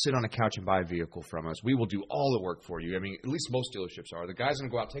literally sit on a couch and buy a vehicle from us. We will do all the work for you. I mean, at least most dealerships are. The guy's going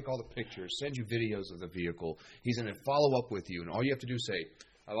to go out, take all the pictures, send you videos of the vehicle. He's going to follow up with you, and all you have to do is say,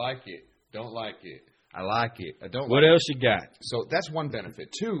 I like it, don't like it, I like it, I don't like it. What else you got? So that's one benefit.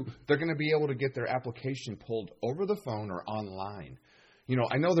 Two, they're going to be able to get their application pulled over the phone or online.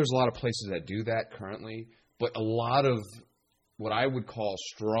 I know there's a lot of places that do that currently, but a lot of what I would call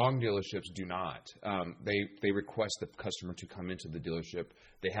strong dealerships do not. They request the customer to come into the dealership.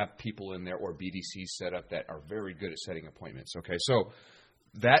 They have people in there or BDCs set up that are very good at setting appointments. Okay, so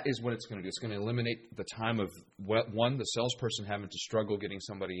that is what it's going to do. It's going to eliminate the time of, one, the salesperson having to struggle getting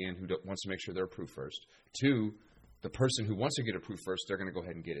somebody in who wants to make sure they're approved first. Two, the person who wants to get approved first, they're going to go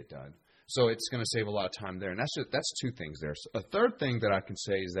ahead and get it done. So it's going to save a lot of time there. And that's two things there. So a third thing that I can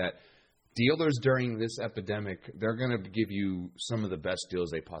say is that dealers during this epidemic, they're going to give you some of the best deals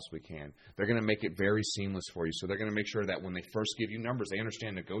they possibly can. They're going to make it very seamless for you. So they're going to make sure that when they first give you numbers, they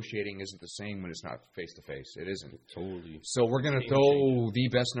understand negotiating isn't the same when it's not face-to-face. It isn't. Totally. So we're going to throw the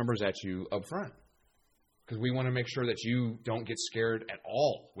best numbers at you up front because we want to make sure that you don't get scared at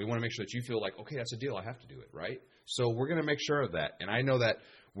all. We want to make sure that you feel like, okay, that's a deal. I have to do it, right? So we're going to make sure of that. And I know that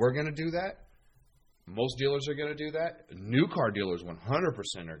we're going to do that. Most dealers are going to do that. New car dealers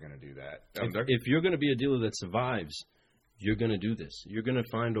 100% are going to do that. If you're going to be a dealer that survives, you're going to do this. You're going to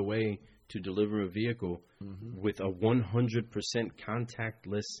find a way to deliver a vehicle with a 100%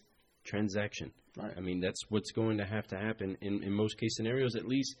 contactless transaction. Right. I mean, that's what's going to happen in most case scenarios, at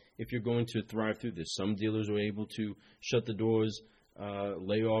least if you're going to thrive through this. Some dealers are able to shut the doors,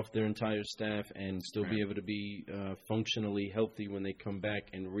 lay off their entire staff, and still be able to be functionally healthy when they come back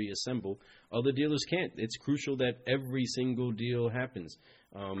and reassemble. Other dealers can't. It's crucial that every single deal happens.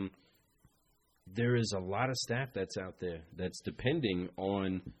 There is a lot of staff that's out there that's depending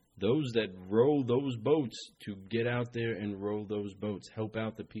on those that row those boats to get out there and row those boats, help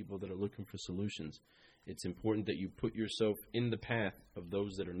out the people that are looking for solutions. It's important that you put yourself in the path of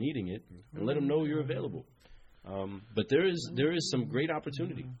those that are needing it and let them know you're available. But there is some great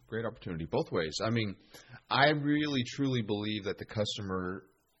opportunity. Great opportunity both ways. I mean, I really truly believe that the customer,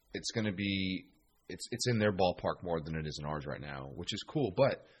 it's going to be, it's in their ballpark more than it is in ours right now, which is cool.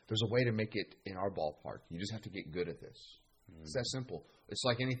 But there's a way to make it in our ballpark. You just have to get good at this. It's that simple. It's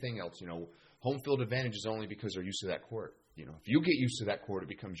like anything else. Home field advantage is only because they're used to that court. If you get used to that court, it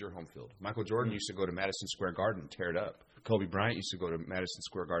becomes your home field. Michael Jordan used to go to Madison Square Garden and tear it up. Kobe Bryant used to go to Madison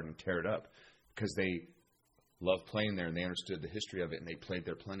Square Garden and tear it up because they loved playing there and they understood the history of it and they played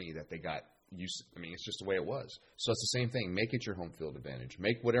there plenty that they got used. I mean, it's just the way it was. So it's the same thing. Make it your home field advantage.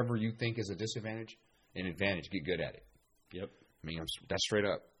 Make whatever you think is a disadvantage an advantage. Get good at it. Yep. I mean, that's straight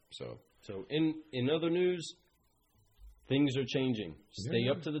up. So in other news, things are changing. Stay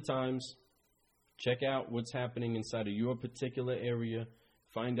up to the times. Check out what's happening inside of your particular area.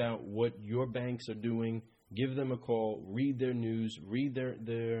 Find out what your banks are doing. Give them a call. Read their news. Read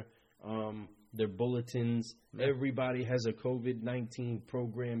their bulletins. Yeah. Everybody has a COVID-19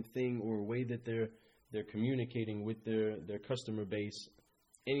 program thing or a way that they're communicating with their customer base.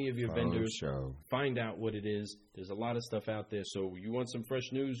 Any of your vendors, find out what it is. There's a lot of stuff out there. So you want some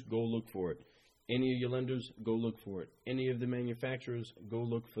fresh news, go look for it. Any of your lenders, go look for it. Any of the manufacturers, go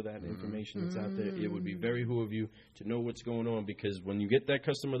look for that information that's out there. It would be very who of you to know what's going on, because when you get that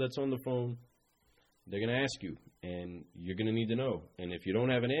customer that's on the phone, they're going to ask you, and you're going to need to know. And if you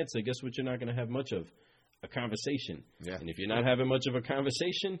don't have an answer, guess what you're not going to have much of? A conversation. Yeah. And if you're not having much of a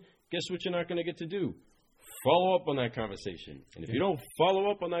conversation, guess what you're not going to get to do? Follow up on that conversation. And if you don't follow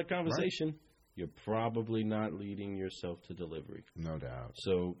up on that conversation, you're probably not leading yourself to delivery. No doubt.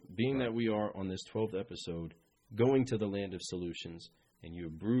 So being that we are on this 12th episode, going to the land of solutions, and you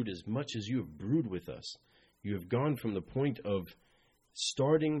have brewed as much as you have brewed with us, you have gone from the point of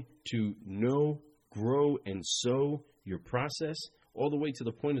starting to know, grow, and sow your process all the way to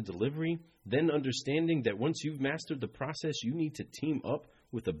the point of delivery, then understanding that once you've mastered the process, you need to team up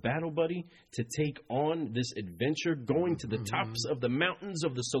with a battle buddy to take on this adventure, going to the tops of the mountains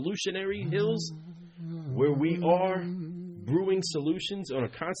of the Solutionary Hills, where we are brewing solutions on a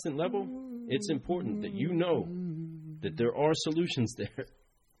constant level. It's important that you know that there are solutions there,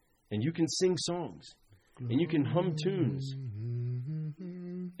 and you can sing songs, and you can hum tunes,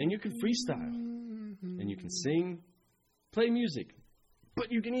 and you can freestyle, and you can sing, play music, but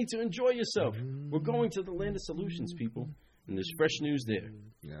you need to enjoy yourself. We're going to the land of solutions, people. And there's fresh news there.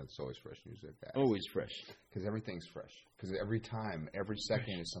 Yeah, it's always fresh news there, guys. Always fresh. Because everything's fresh. Because every time, every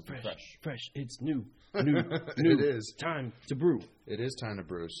second is something fresh. Fresh. It's new. It is. Time to brew. It is time to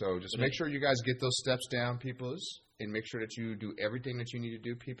brew. So just make sure you guys get those steps down, peepers. And make sure that you do everything that you need to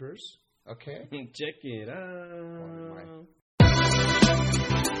do, peepers. Okay? Check it out. All right.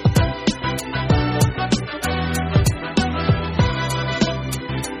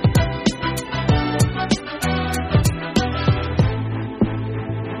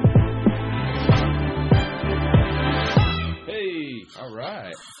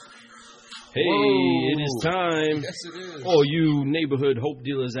 Hey, Whoa. It is time. Yes, it is. All you neighborhood hope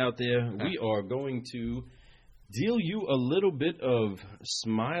dealers out there, we are going to deal you a little bit of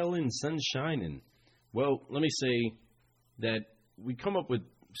smiling, sunshining. Well, let me say that we come up with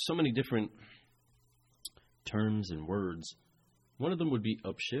so many different terms and words. One of them would be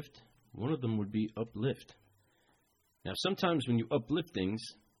upshift. One of them would be uplift. Now, sometimes when you uplift things,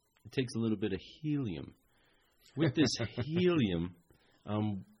 it takes a little bit of helium. With this helium,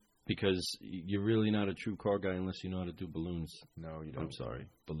 because you're really not a true car guy unless you know how to do balloons. No, you don't. I'm sorry.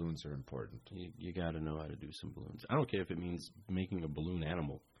 Balloons are important. You got to know how to do some balloons. I don't care if it means making a balloon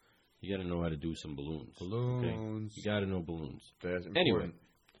animal. You got to know how to do some balloons. Balloons. Okay? You got to know balloons. That's important.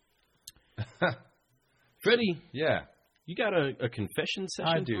 Anyway. Freddie. Yeah. You got a confession session?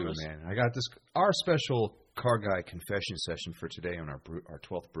 I do, man. I got this. Our special car guy confession session for today on our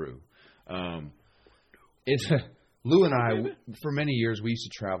 12th brew. It's Lou and I, for many years, we used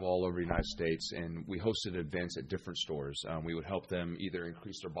to travel all over the United States, and we hosted events at different stores. We would help them either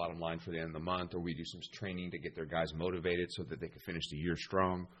increase their bottom line for the end of the month, or we do some training to get their guys motivated so that they could finish the year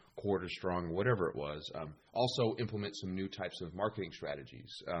strong, quarter strong, whatever it was. Also implement some new types of marketing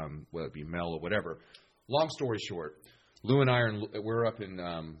strategies, whether it be mail or whatever. Long story short, Lou and I we're up in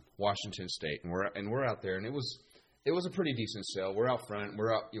Washington State, and we're out there, and it was a pretty decent sale. We're out front.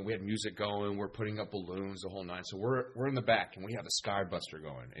 We're out. We had music going. We're putting up balloons the whole night. So we're in the back, and we have the Skybuster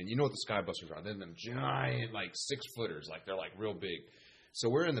going. And you know what the Skybusters are? They're them giant, like 6-footers. Like they're like real big. So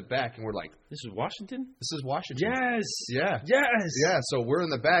we're in the back, and we're like, "This is Washington? This is Washington." Yes. Yeah. Yes. Yeah. So we're in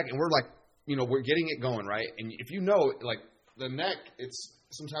the back, and we're like, we're getting it going, right? And if you know, like the neck,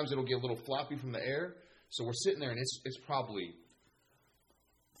 sometimes it'll get a little floppy from the air. So we're sitting there, and it's probably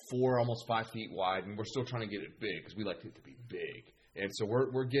 4, almost 5 feet wide, and we're still trying to get it big because we like it to be big. And so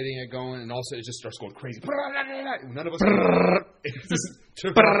we're getting it going, and all of a sudden it just starts going crazy. None of us it just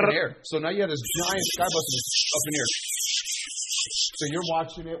took off in the air. So now you have this giant Skybuster up in the air. So you're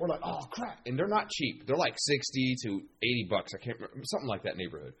watching it. We're like, oh crap! And they're not cheap. They're like $60 to $80. I can't remember, something like that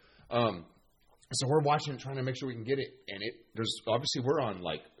neighborhood. So we're watching it, trying to make sure we can get it. And there's obviously we're on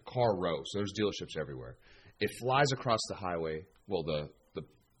like car row, so there's dealerships everywhere. It flies across the highway. Well,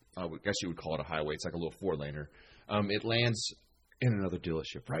 I guess you would call it a highway. It's like a little 4-laner. It lands in another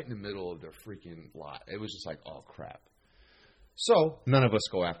dealership right in the middle of their freaking lot. It was just like, oh, crap. So none of us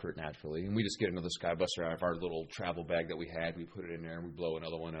go after it naturally, and we just get another Skybuster out of our little travel bag that we had. We put it in there, and we blow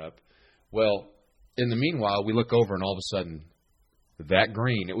another one up. Well, in the meanwhile, we look over, and all of a sudden, that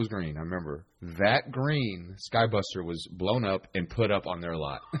green, it was green, I remember, that green Skybuster was blown up and put up on their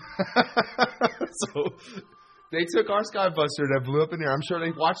lot. So they took our Skybuster that blew up in there. I'm sure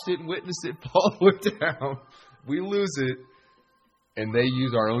they watched it and witnessed it fall down. We lose it. And they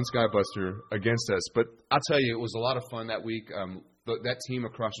use our own Skybuster against us. But I'll tell you, it was a lot of fun that week. That team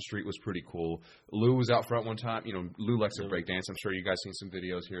across the street was pretty cool. Lou was out front one time. You know, Lou likes to break dance. I'm sure you guys seen some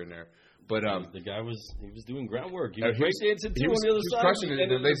videos here and there. But the guy was doing groundwork. He was breakdancing too on the other side. Crushing it.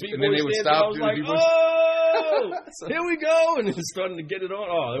 And then they would stop. stop. I was like, oh, here we go, and it's starting to get it on.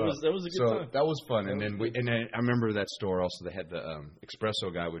 Oh, that was a good time. That was fun. And then I remember that store also. They had the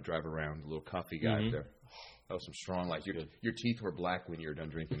espresso guy would drive around, the little coffee guy there. That was some strong, like your teeth were black when you were done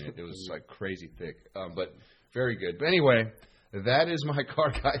drinking it. It was like crazy thick, but very good. But anyway, that is my car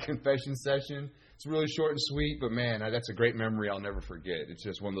guy confession session. It's really short and sweet, but man, that's a great memory I'll never forget. It's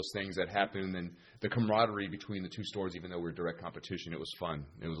just one of those things that happened, and the camaraderie between the two stores, even though we were direct competition, it was fun.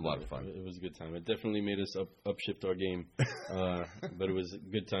 It was a lot of fun. It was a good time. It definitely made us upshift our game, but it was a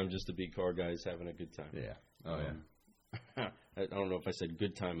good time just to be car guys having a good time. Yeah. Oh, yeah. I don't know if I said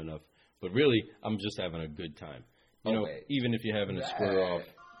good time enough. But really, I'm just having a good time. You know, even if you're having to square off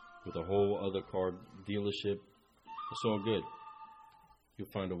with a whole other car dealership, it's all good.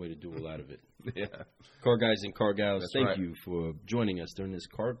 You'll find a way to do a lot of it. Yeah. Car guys and car gals, thank you for joining us during this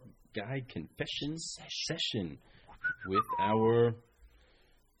Car Guy Confession session with our,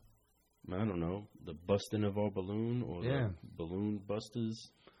 I don't know, the busting of our balloon or the balloon busters.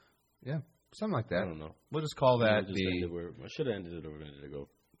 Yeah, something like that. I don't know. We'll just call that I should have ended it over a minute ago.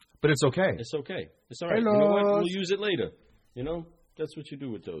 But it's okay. It's okay. It's all right. Hello. You know what? We'll use it later. You know, that's what you do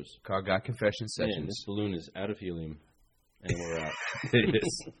with those. Car Guy Confession sessions. Man, this balloon is out of helium, and we're out. It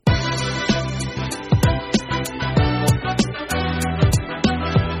is.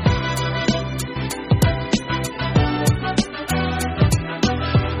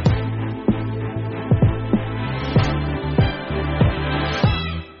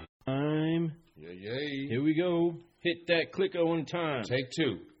 Here we go. Hit that clicker one time. Take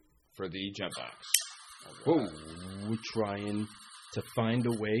two. For the jump box. Whoa, we're trying to find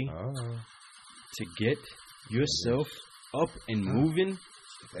a way to get yourself up and moving.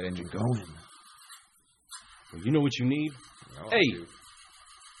 Get that engine going. Well, you know what you need? Hey,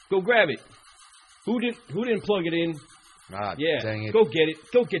 go grab it. Who didn't plug it in? Dang it. Go get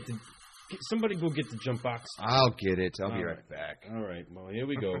it. Somebody go get the jump box. I'll get it. I'll be right back. All right. Well, here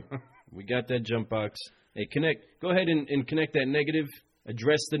we go. We got that jump box. Hey, connect. Go ahead and connect that negative.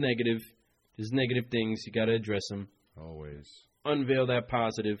 Address the negative. There's negative things. You got to address them. Always. Unveil that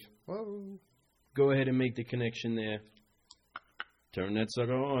positive. Whoa. Go ahead and make the connection there. Turn that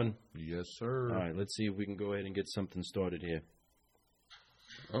sucker on. Yes, sir. All right, let's see if we can go ahead and get something started here.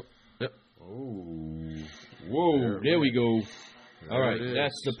 Oh, yep. Oh. Whoa, there we go. All right,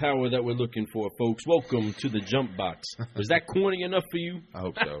 that's the power that we're looking for, folks. Welcome to the jump box. Was that corny enough for you? I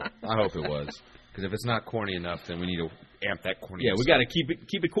hope so. I hope it was. Because if it's not corny enough, then we need to amp that corny. Yeah, we got to keep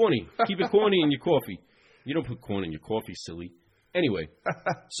it corny. Keep it corny in your coffee. You don't put corn in your coffee, silly. Anyway,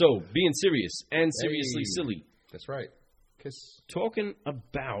 so being serious and seriously silly. That's right. Kiss. Talking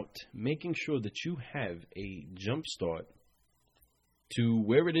about making sure that you have a jump start to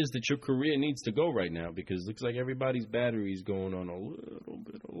where it is that your career needs to go right now, because it looks like everybody's battery is going on a little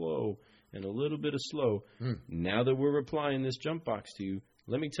bit of low and a little bit of slow. Now that we're applying this jump box to you,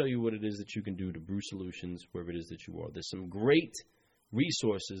 let me tell you what it is that you can do to brew solutions wherever it is that you are. There's some great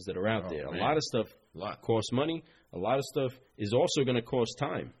resources that are out there. Man. A lot of stuff costs money. A lot of stuff is also going to cost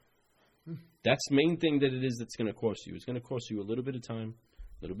time. That's the main thing that it is that's going to cost you. It's going to cost you a little bit of time,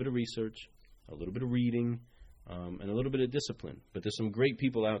 a little bit of research, a little bit of reading, and a little bit of discipline. But there's some great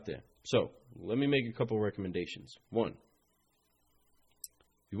people out there. So let me make a couple of recommendations. One,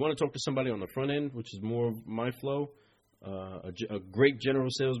 if you want to talk to somebody on the front end, which is more of my flow, a great general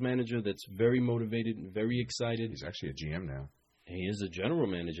sales manager that's very motivated and very excited. He's actually a GM now. He is a general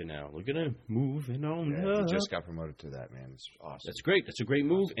manager now. Look at him moving on. Yeah, he just got promoted to that, man. It's awesome. That's great. That's a great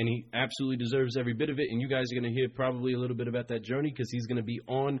move, and he absolutely deserves every bit of it. And you guys are going to hear probably a little bit about that journey, because he's going to be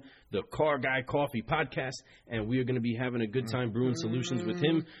on the Car Guy Coffee podcast, and we are going to be having a good time brewing solutions with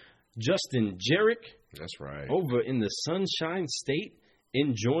him. Justin Jarek. That's right. Over in the Sunshine State,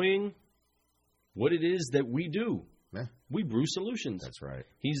 enjoying what it is that we do. Yeah. We brew solutions. That's right.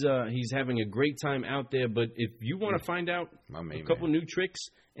 He's having a great time out there. But if you want to find out a couple new tricks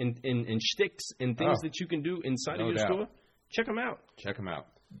and shticks and things that you can do inside of your store, check them out. Check them out.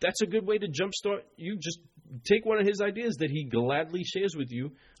 That's a good way to jumpstart you just take one of his ideas that he gladly shares with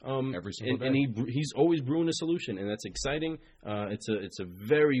you every single day. And he's always brewing a solution, and that's exciting. It's a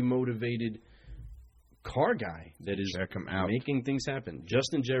very motivated car guy that is check him out. Making things happen.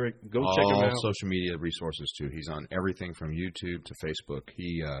 Justin Jarrett, go check him out. All social media resources too. He's on everything from YouTube to Facebook.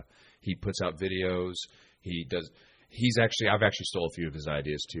 He puts out videos. I've actually stole a few of his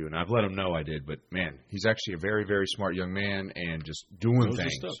ideas too, and I've let him know I did. But man, he's actually a very, very smart young man, and just doing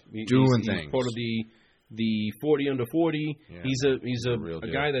things. He's part of the 40 under 40. Yeah, he's a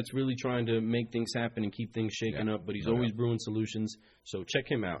guy that's really trying to make things happen and keep things shaken up. But he's always brewing solutions. So check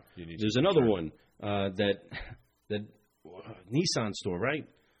him out. There's another one that Nissan store, right?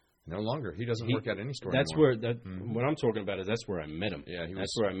 No longer. He doesn't work at any store that's anymore. What I'm talking about is that's where I met him. Yeah,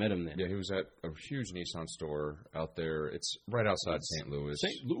 that's where I met him then. Yeah, he was at a huge Nissan store out there. It's right outside St. Louis.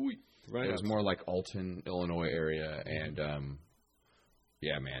 St. Louis. Right. It was more like Alton, Illinois area. And,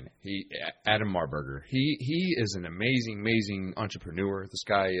 yeah, man, Adam Marburger. He is an amazing entrepreneur. This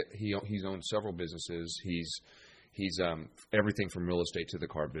guy, he's owned several businesses. He's everything from real estate to the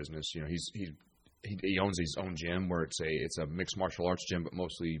car business. You know, he owns his own gym where it's a mixed martial arts gym, but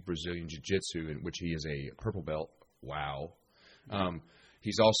mostly Brazilian jiu-jitsu, in which he is a purple belt. Wow.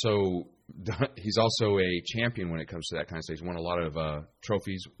 He's also a champion when it comes to that kind of stuff. He's won a lot of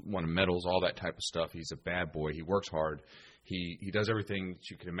trophies, won medals, all that type of stuff. He's a bad boy. He works hard. He does everything that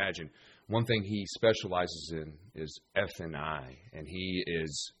you can imagine. One thing he specializes in is F&I, and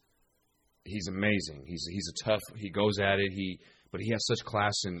he's amazing. He's a tough. He goes at it. But he has such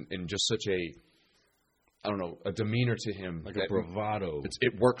class and just such a demeanor to him. Like a bravado.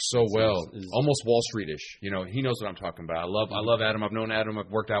 It works so well. Almost Wall Street-ish. You know, he knows what I'm talking about. I love Adam. I've known Adam. I've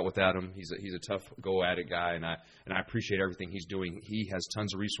worked out with Adam. He's a tough go-at-it guy, and I appreciate everything he's doing. He has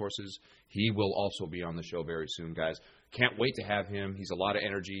tons of resources. He will also be on the show very soon, guys. Can't wait to have him. He's a lot of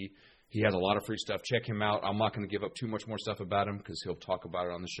energy. He has a lot of free stuff. Check him out. I'm not going to give up too much more stuff about him because he'll talk about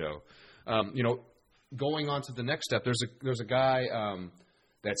it on the show. Going on to the next step, there's a guy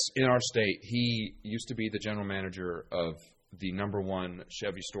that's in our state. He used to be the general manager of the #1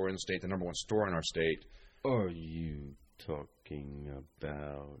 Chevy store in the state, the #1 store in our state. Are you talking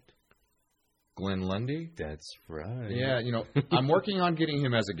about Glenn Lundy? That's right. Yeah, I'm working on getting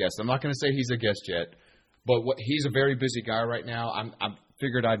him as a guest. I'm not going to say he's a guest yet, but he's a very busy guy right now. I'm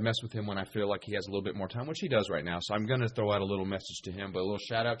figured I'd mess with him when I feel like he has a little bit more time, which he does right now. So I'm going to throw out a little message to him, but a little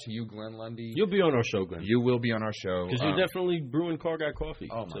shout out to you, Glenn Lundy. You'll be on our show, Glenn. You will be on our show. Because you're definitely brewing Car Guy Coffee.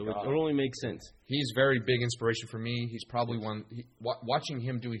 Oh, my God. It only makes sense. He's very big inspiration for me. He's probably watching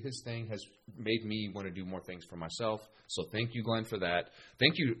him do his thing has made me want to do more things for myself. So thank you, Glenn, for that.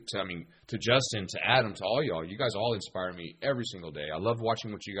 Thank you to Justin, to Adam, to all y'all. You guys all inspire me every single day. I love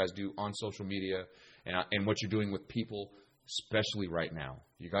watching what you guys do on social media and what you're doing with people, especially right now.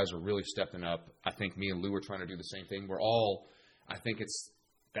 You guys are really stepping up. I think me and Lou are trying to do the same thing.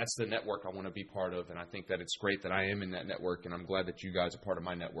 That's the network I want to be part of, and I think that it's great that I am in that network, and I'm glad that you guys are part of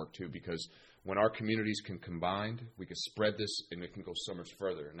my network too, because when our communities can combine, we can spread this, and it can go so much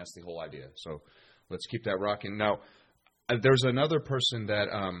further, and that's the whole idea. So let's keep that rocking. Now, there's another person that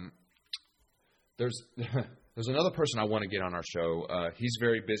there's another person I want to get on our show. He's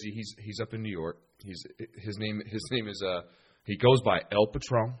very busy. He's up in New York. His name is he goes by El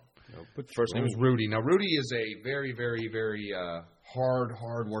Patron. First name is Rudy. Now Rudy is a very, very, very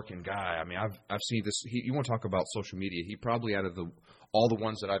hard working guy. I mean, I've seen this. You want to talk about social media? He probably out of all the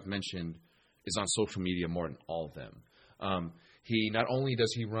ones that I've mentioned is on social media more than all of them. He not only did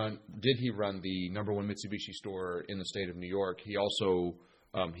he run the #1 Mitsubishi store in the state of New York. He also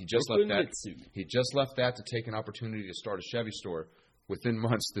he just left that to take an opportunity to start a Chevy store. Within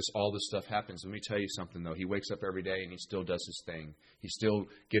months, all this stuff happens. Let me tell you something, though. He wakes up every day and he still does his thing. He still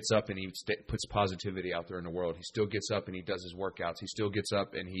gets up and he puts positivity out there in the world. He still gets up and he does his workouts. He still gets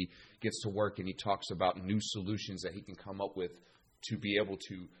up and he gets to work and he talks about new solutions that he can come up with to be able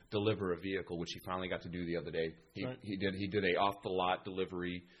to deliver a vehicle, which he finally got to do the other day. He did a off-the-lot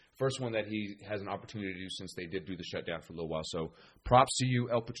delivery. First one that he has an opportunity to do since they did do the shutdown for a little while. So props to you,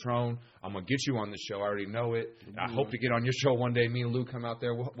 El Patron. I'm going to get you on the show. I already know it. I hope to get on your show one day. Me and Lou come out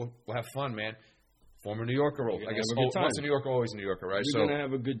there. We'll have fun, man. Former New Yorker. I guess once a New Yorker, always a New Yorker, right? We're going to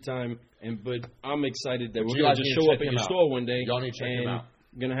have a good time. But I'm excited that we're going to just show up at your store one day. Y'all need to check him out.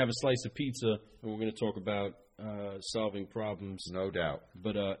 We're going to have a slice of pizza, and we're going to talk about solving problems. No doubt.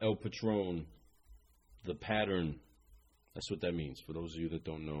 But El Patron, the pattern, that's what that means. For those of you that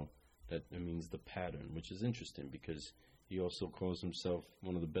don't know, that it means the pattern, which is interesting because he also calls himself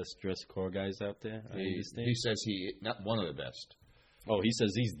one of the best dressed car guys out there. He says not one of the best. Oh, he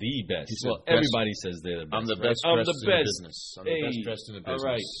says he's the best. He said Well, best. everybody says they're the best. I'm the right? best I'm dressed the in the best. business. I'm the best dressed in the business.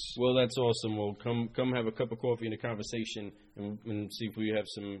 All right. Well, that's awesome. Well, come have a cup of coffee and a conversation and see if we have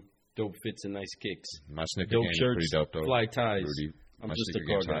some dope fits and nice kicks. My sneaker Dope game is shirts, pretty dope, though. fly ties. Rudy, I'm my just a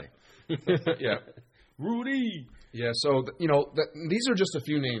sneaker car game's guy. yeah. Rudy. Yeah, so, these are just a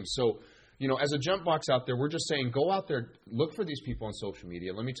few names. So, as a jump box out there, we're just saying go out there, look for these people on social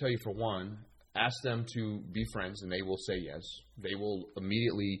media. Let me tell you, for one, ask them to be friends, and they will say yes. They will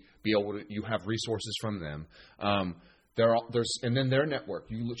immediately be able to – you have resources from them. And then their network.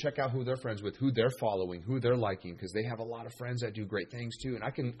 You check out who they're friends with, who they're following, who they're liking, because they have a lot of friends that do great things too. And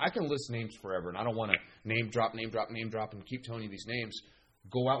I can list names forever, and I don't want to name drop, and keep telling you these names.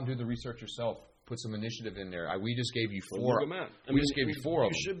 Go out and do the research yourself. Put some initiative in there. We just gave you four. We just gave you four of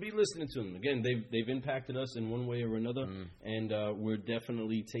them. You should be listening to them. Again, they've impacted us in one way or another, and we're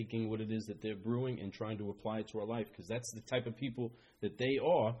definitely taking what it is that they're brewing and trying to apply it to our life, because that's the type of people that they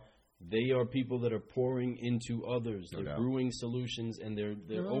are. They are people that are pouring into others. They're brewing solutions, and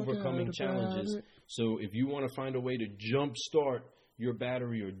they're overcoming challenges. So if you want to find a way to jumpstart your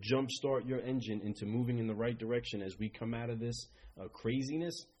battery or jumpstart your engine into moving in the right direction as we come out of this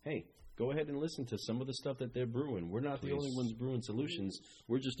craziness, hey, go ahead and listen to some of the stuff that they're brewing. We're not the only ones brewing solutions.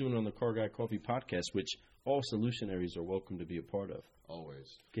 We're just doing it on the Car Guy Coffee podcast, which all solutionaries are welcome to be a part of.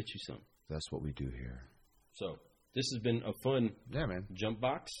 Always. Get you some. That's what we do here. So this has been a fun jump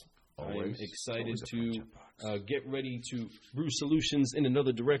box. Always. I'm excited to get ready to brew solutions in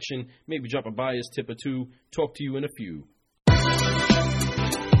another direction. Maybe drop a bias tip or two. Talk to you in a few.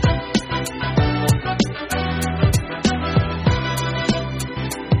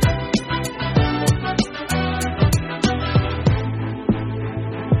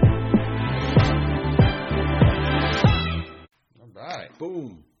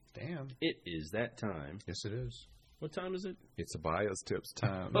 Boom. Damn. It is that time. Yes, it is. What time is it? It's a bias tips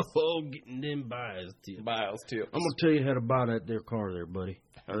time. Oh, getting them bias tips. Bias tips. I'm going to tell you how to buy that there car there, buddy.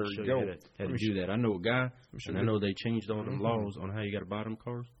 There you go. How to do that. I know a guy, and I know they changed all the laws on how you got to buy them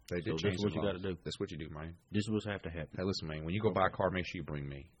cars. They did change what you got to do. That's what you do, man. This is what's have to happen. Hey, listen, man, when you go buy a car, make sure you bring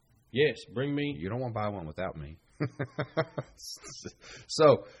me. Yes, bring me. You don't want to buy one without me.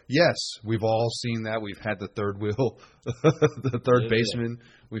 So, yes, we've all seen that. We've had the third wheel, the third baseman.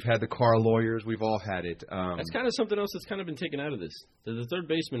 We've had the car lawyers. We've all had it. That's kind of something else that's kind of been taken out of this. The third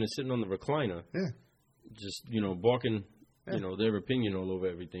baseman is sitting on the recliner, just, barking, their opinion all over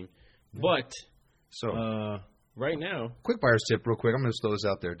everything. But right now. Quick buyer's tip real quick. I'm going to throw this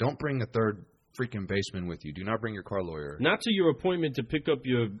out there. Don't bring a third freaking baseman with you. Do not bring your car lawyer. Not to your appointment to pick up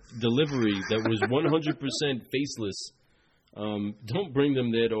your delivery that was 100% faceless. Don't bring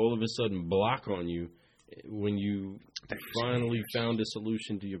them there to all of a sudden block on you when you finally found a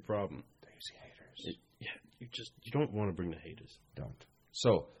solution to your problem. Haters. You don't want to bring the haters. Don't.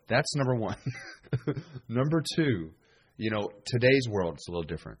 So that's number one. Number two, today's world is a little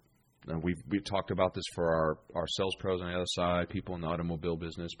different. We've talked about this for our sales pros on the other side, people in the automobile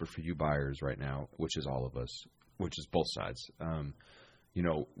business, but for you buyers right now, which is all of us, which is both sides.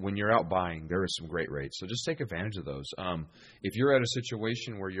 When you're out buying, there is some great rates. So just take advantage of those. If you're at a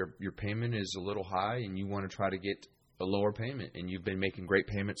situation where your payment is a little high and you want to try to get a lower payment and you've been making great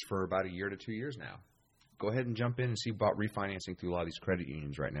payments for about a year to 2 years now, go ahead and jump in and see about refinancing through a lot of these credit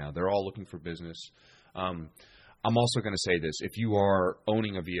unions right now. They're all looking for business. I'm also going to say this. If you are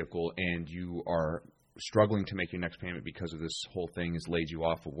owning a vehicle and you are struggling to make your next payment because of this whole thing has laid you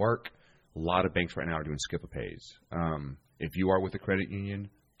off of work, a lot of banks right now are doing skip-a-pays. If you are with a credit union,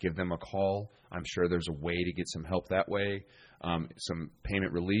 give them a call. I'm sure there's a way to get some help that way, some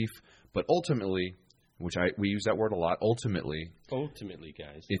payment relief. But ultimately, we use that word a lot, ultimately,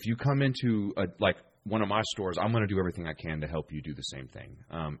 guys, if you come into one of my stores, I'm going to do everything I can to help you do the same thing.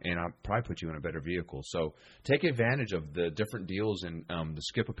 And I'll probably put you in a better vehicle. So take advantage of the different deals and the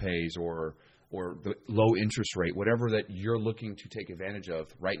skip-a-pays or the low interest rate, whatever that you're looking to take advantage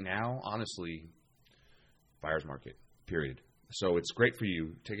of right now. Honestly, buyer's market, period. So it's great for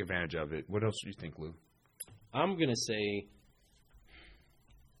you. Take advantage of it. What else do you think, Lou? I'm going to say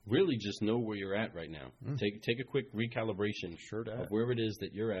really just know where you're at right now. Take a quick recalibration of where it is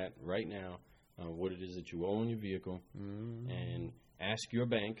that you're at right now. What it is that you owe on your vehicle, and ask your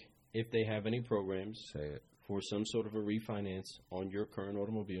bank if they have any programs for some sort of a refinance on your current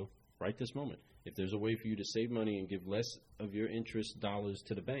automobile right this moment. If there's a way for you to save money and give less of your interest dollars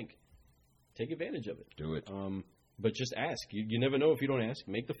to the bank, take advantage of it. Do it. But just ask. You never know if you don't ask.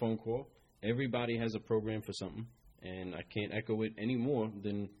 Make the phone call. Everybody has a program for something, and I can't echo it any more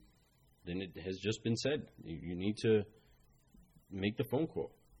than it has just been said. You need to make the phone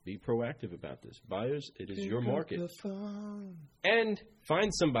call. Be proactive about this. Buyers, it is your market. And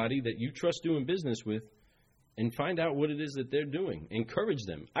find somebody that you trust doing business with and find out what it is that they're doing. Encourage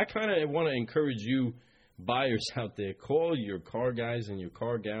them. I kind of want to encourage you buyers out there. Call your car guys and your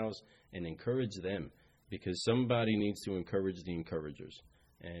car gals and encourage them, because somebody needs to encourage the encouragers.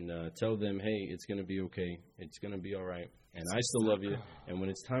 And tell them, hey, it's going to be okay. It's going to be all right. And I still love you. And when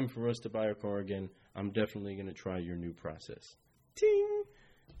it's time for us to buy a car again, I'm definitely going to try your new process. Ting!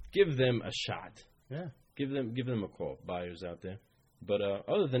 Give them a shot. Yeah. Give them a call, buyers out there. But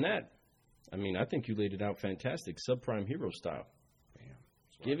other than that, I mean, I think you laid it out fantastic, subprime hero style. Damn.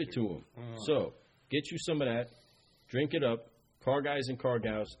 Give it to them. So get you some of that. Drink it up. Car guys and car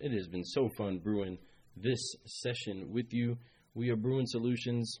gals, it has been so fun brewing this session with you. We are Brewing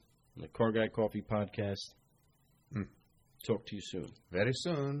Solutions on the Car Guy Coffee Podcast. Talk to you soon. Very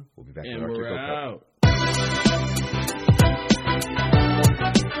soon. We'll be back And with our we're Cocoa Cup. out.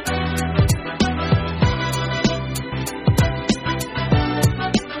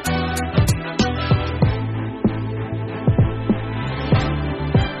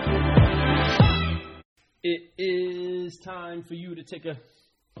 It is time for you to take a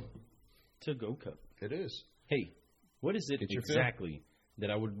to-go cup. It is. Hey, what is it Get your exactly that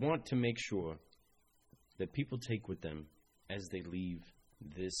I would want to make sure that people take with them as they leave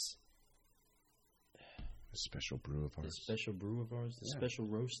this Special brew of ours. special brew of ours, the special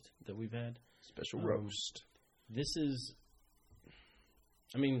roast that we've had? Special roast. This is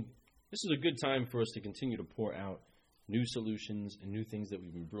a good time for us to continue to pour out new solutions and new things that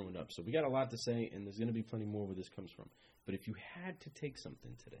we've been brewing up. So we got a lot to say, and there's going to be plenty more where this comes from. But if you had to take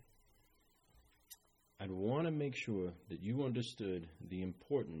something today, I'd want to make sure that you understood the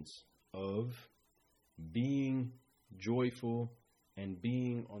importance of being joyful and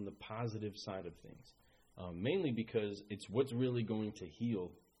being on the positive side of things. Mainly because it's what's really going to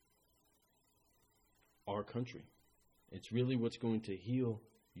heal our country. It's really what's going to heal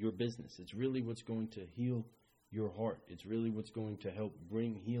your business. It's really what's going to heal your heart. It's really what's going to help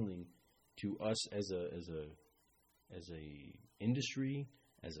bring healing to us as a industry,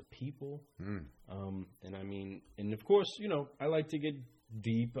 as a people. And of course, I like to get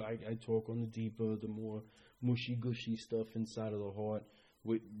deep. I talk on the deeper, the more mushy gushy stuff inside of the heart,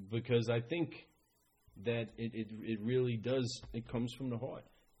 because I think that it really does. It comes from the heart.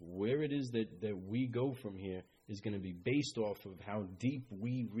 Where it is that we go from here is going to be based off of how deep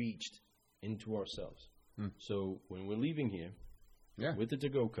we reached into ourselves. So when we're leaving here with the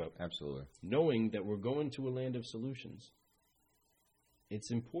to-go cup, absolutely, knowing that we're going to a land of solutions,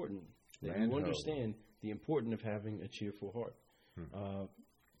 it's important that you understand the importance of having a cheerful heart.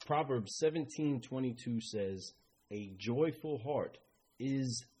 Proverbs 17:22 says, "A joyful heart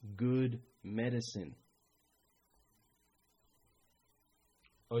is good medicine."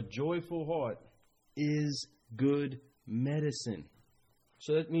 A joyful heart is good medicine.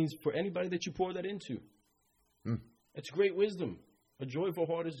 So that means for anybody that you pour that into, that's great wisdom. A joyful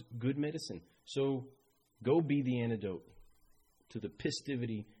heart is good medicine. So go be the antidote to the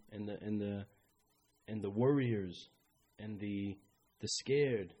pistivity and the worriers and the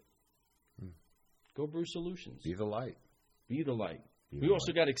scared. Go brew solutions. Be the light. Be the light. We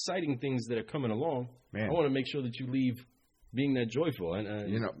also got exciting things that are coming along. Man. I want to make sure that you leave being that joyful. And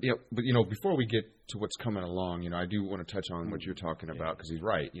but before we get to what's coming along, I do want to touch on what you're talking about, because he's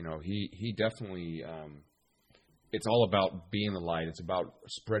right. He definitely. It's all about being the light. It's about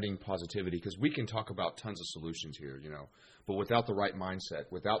spreading positivity, because we can talk about tons of solutions here, but without the right mindset,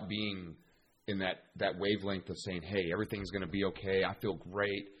 without being in that wavelength of saying, hey, everything's going to be okay, I feel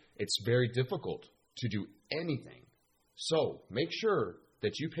great, it's very difficult to do anything. So make sure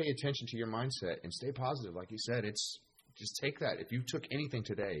that you pay attention to your mindset and stay positive. Like you said, just take that. If you took anything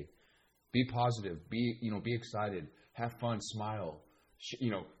today, be positive, be excited, have fun, smile,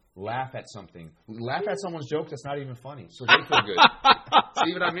 laugh at something. Laugh at someone's joke that's not even funny, so they feel good.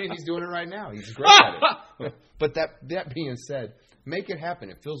 See what I mean? He's doing it right now. He's great at it. But that being said, make it happen.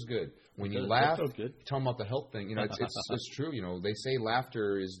 It feels good. When you laugh, good. talking about the health thing, it's true. They say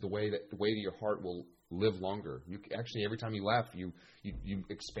laughter is the way that your heart will live longer. You actually, every time you laugh, you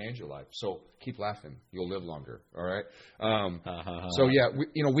expand your life. So keep laughing. You'll live longer. All right. So yeah,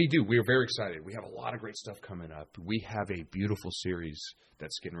 we're very excited. We have a lot of great stuff coming up. We have a beautiful series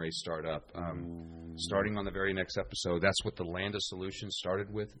that's getting ready to start up. Starting on the very next episode. That's what the Land of Solutions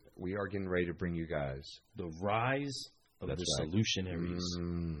started with. We are getting ready to bring you guys the rise of the solutionaries.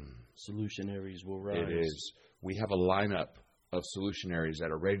 Solutionaries will rise. It is. We have a lineup of solutionaries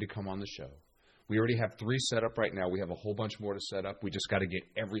that are ready to come on the show. We already have 3 set up right now. We have a whole bunch more to set up. We just got to get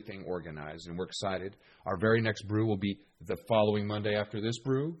everything organized, and we're excited. Our very next brew will be the following Monday after this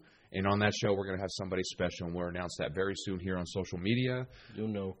brew. And on that show, we're going to have somebody special, and we'll announce that very soon here on social media. You'll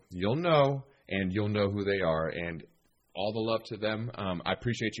know, and you'll know who they are. And all the love to them. I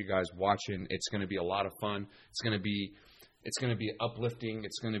appreciate you guys watching. It's going to be a lot of fun. It's going to be uplifting.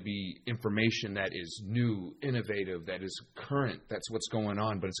 It's going to be information that is new, innovative, that is current. That's what's going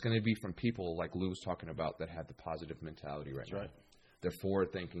on. But it's going to be from people like Lou was talking about that have the positive mentality right now. Right. They're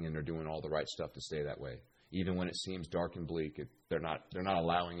forward thinking, and they're doing all the right stuff to stay that way. Even when it seems dark and bleak, they're not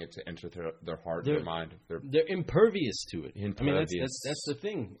allowing it to enter their heart, their mind. They're impervious to it. I mean, that's the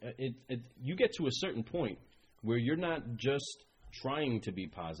thing. You get to a certain point where you're not just trying to be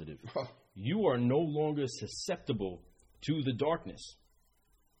positive. You are no longer susceptible to the darkness.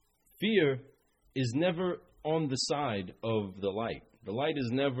 Fear is never on the side of the light. The light is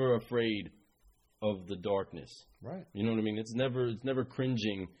never afraid of the darkness. Right. You know what I mean? It's never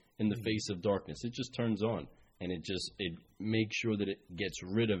cringing in the face of darkness. It just turns on, and it makes sure that it gets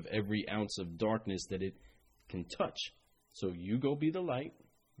rid of every ounce of darkness that it can touch. So you go be the light,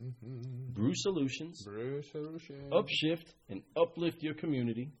 brew solutions, upshift and uplift your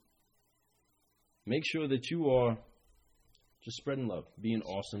community. Make sure that you are just spreading love, being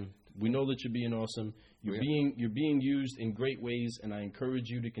awesome. We know that you're being awesome. You're being used in great ways, and I encourage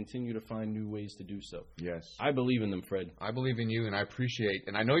you to continue to find new ways to do so. Yes. I believe in them, Fred. I believe in you, and I appreciate,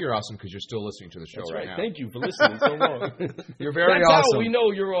 and I know you're awesome because you're still listening to the show That's right now. Thank you for listening so long. You're very That's awesome. That's how we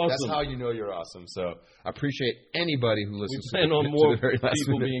know you're awesome. That's how you know you're awesome. So I appreciate anybody who listens we plan on to more the very last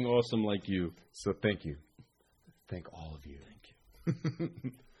people minute. being awesome like you. So thank you. Thank all of you. Thank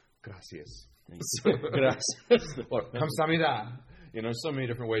you. Gracias. Gracias. Or kamsahamnida. You know, so many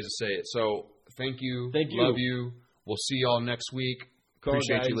different ways to say it. So thank you. Thank you. Love you. We'll see y'all next week.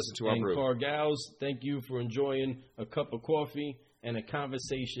 Appreciate you listening to our brew. Car gals, thank you for enjoying a cup of coffee and a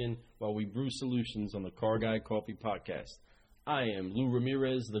conversation while we brew solutions on the Car Guy Coffee Podcast. I am Lou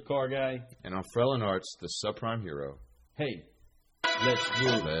Ramirez, the Car Guy. And I'm Frelin Arts, the subprime hero. Hey, let's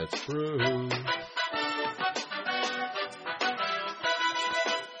brew. Let's brew.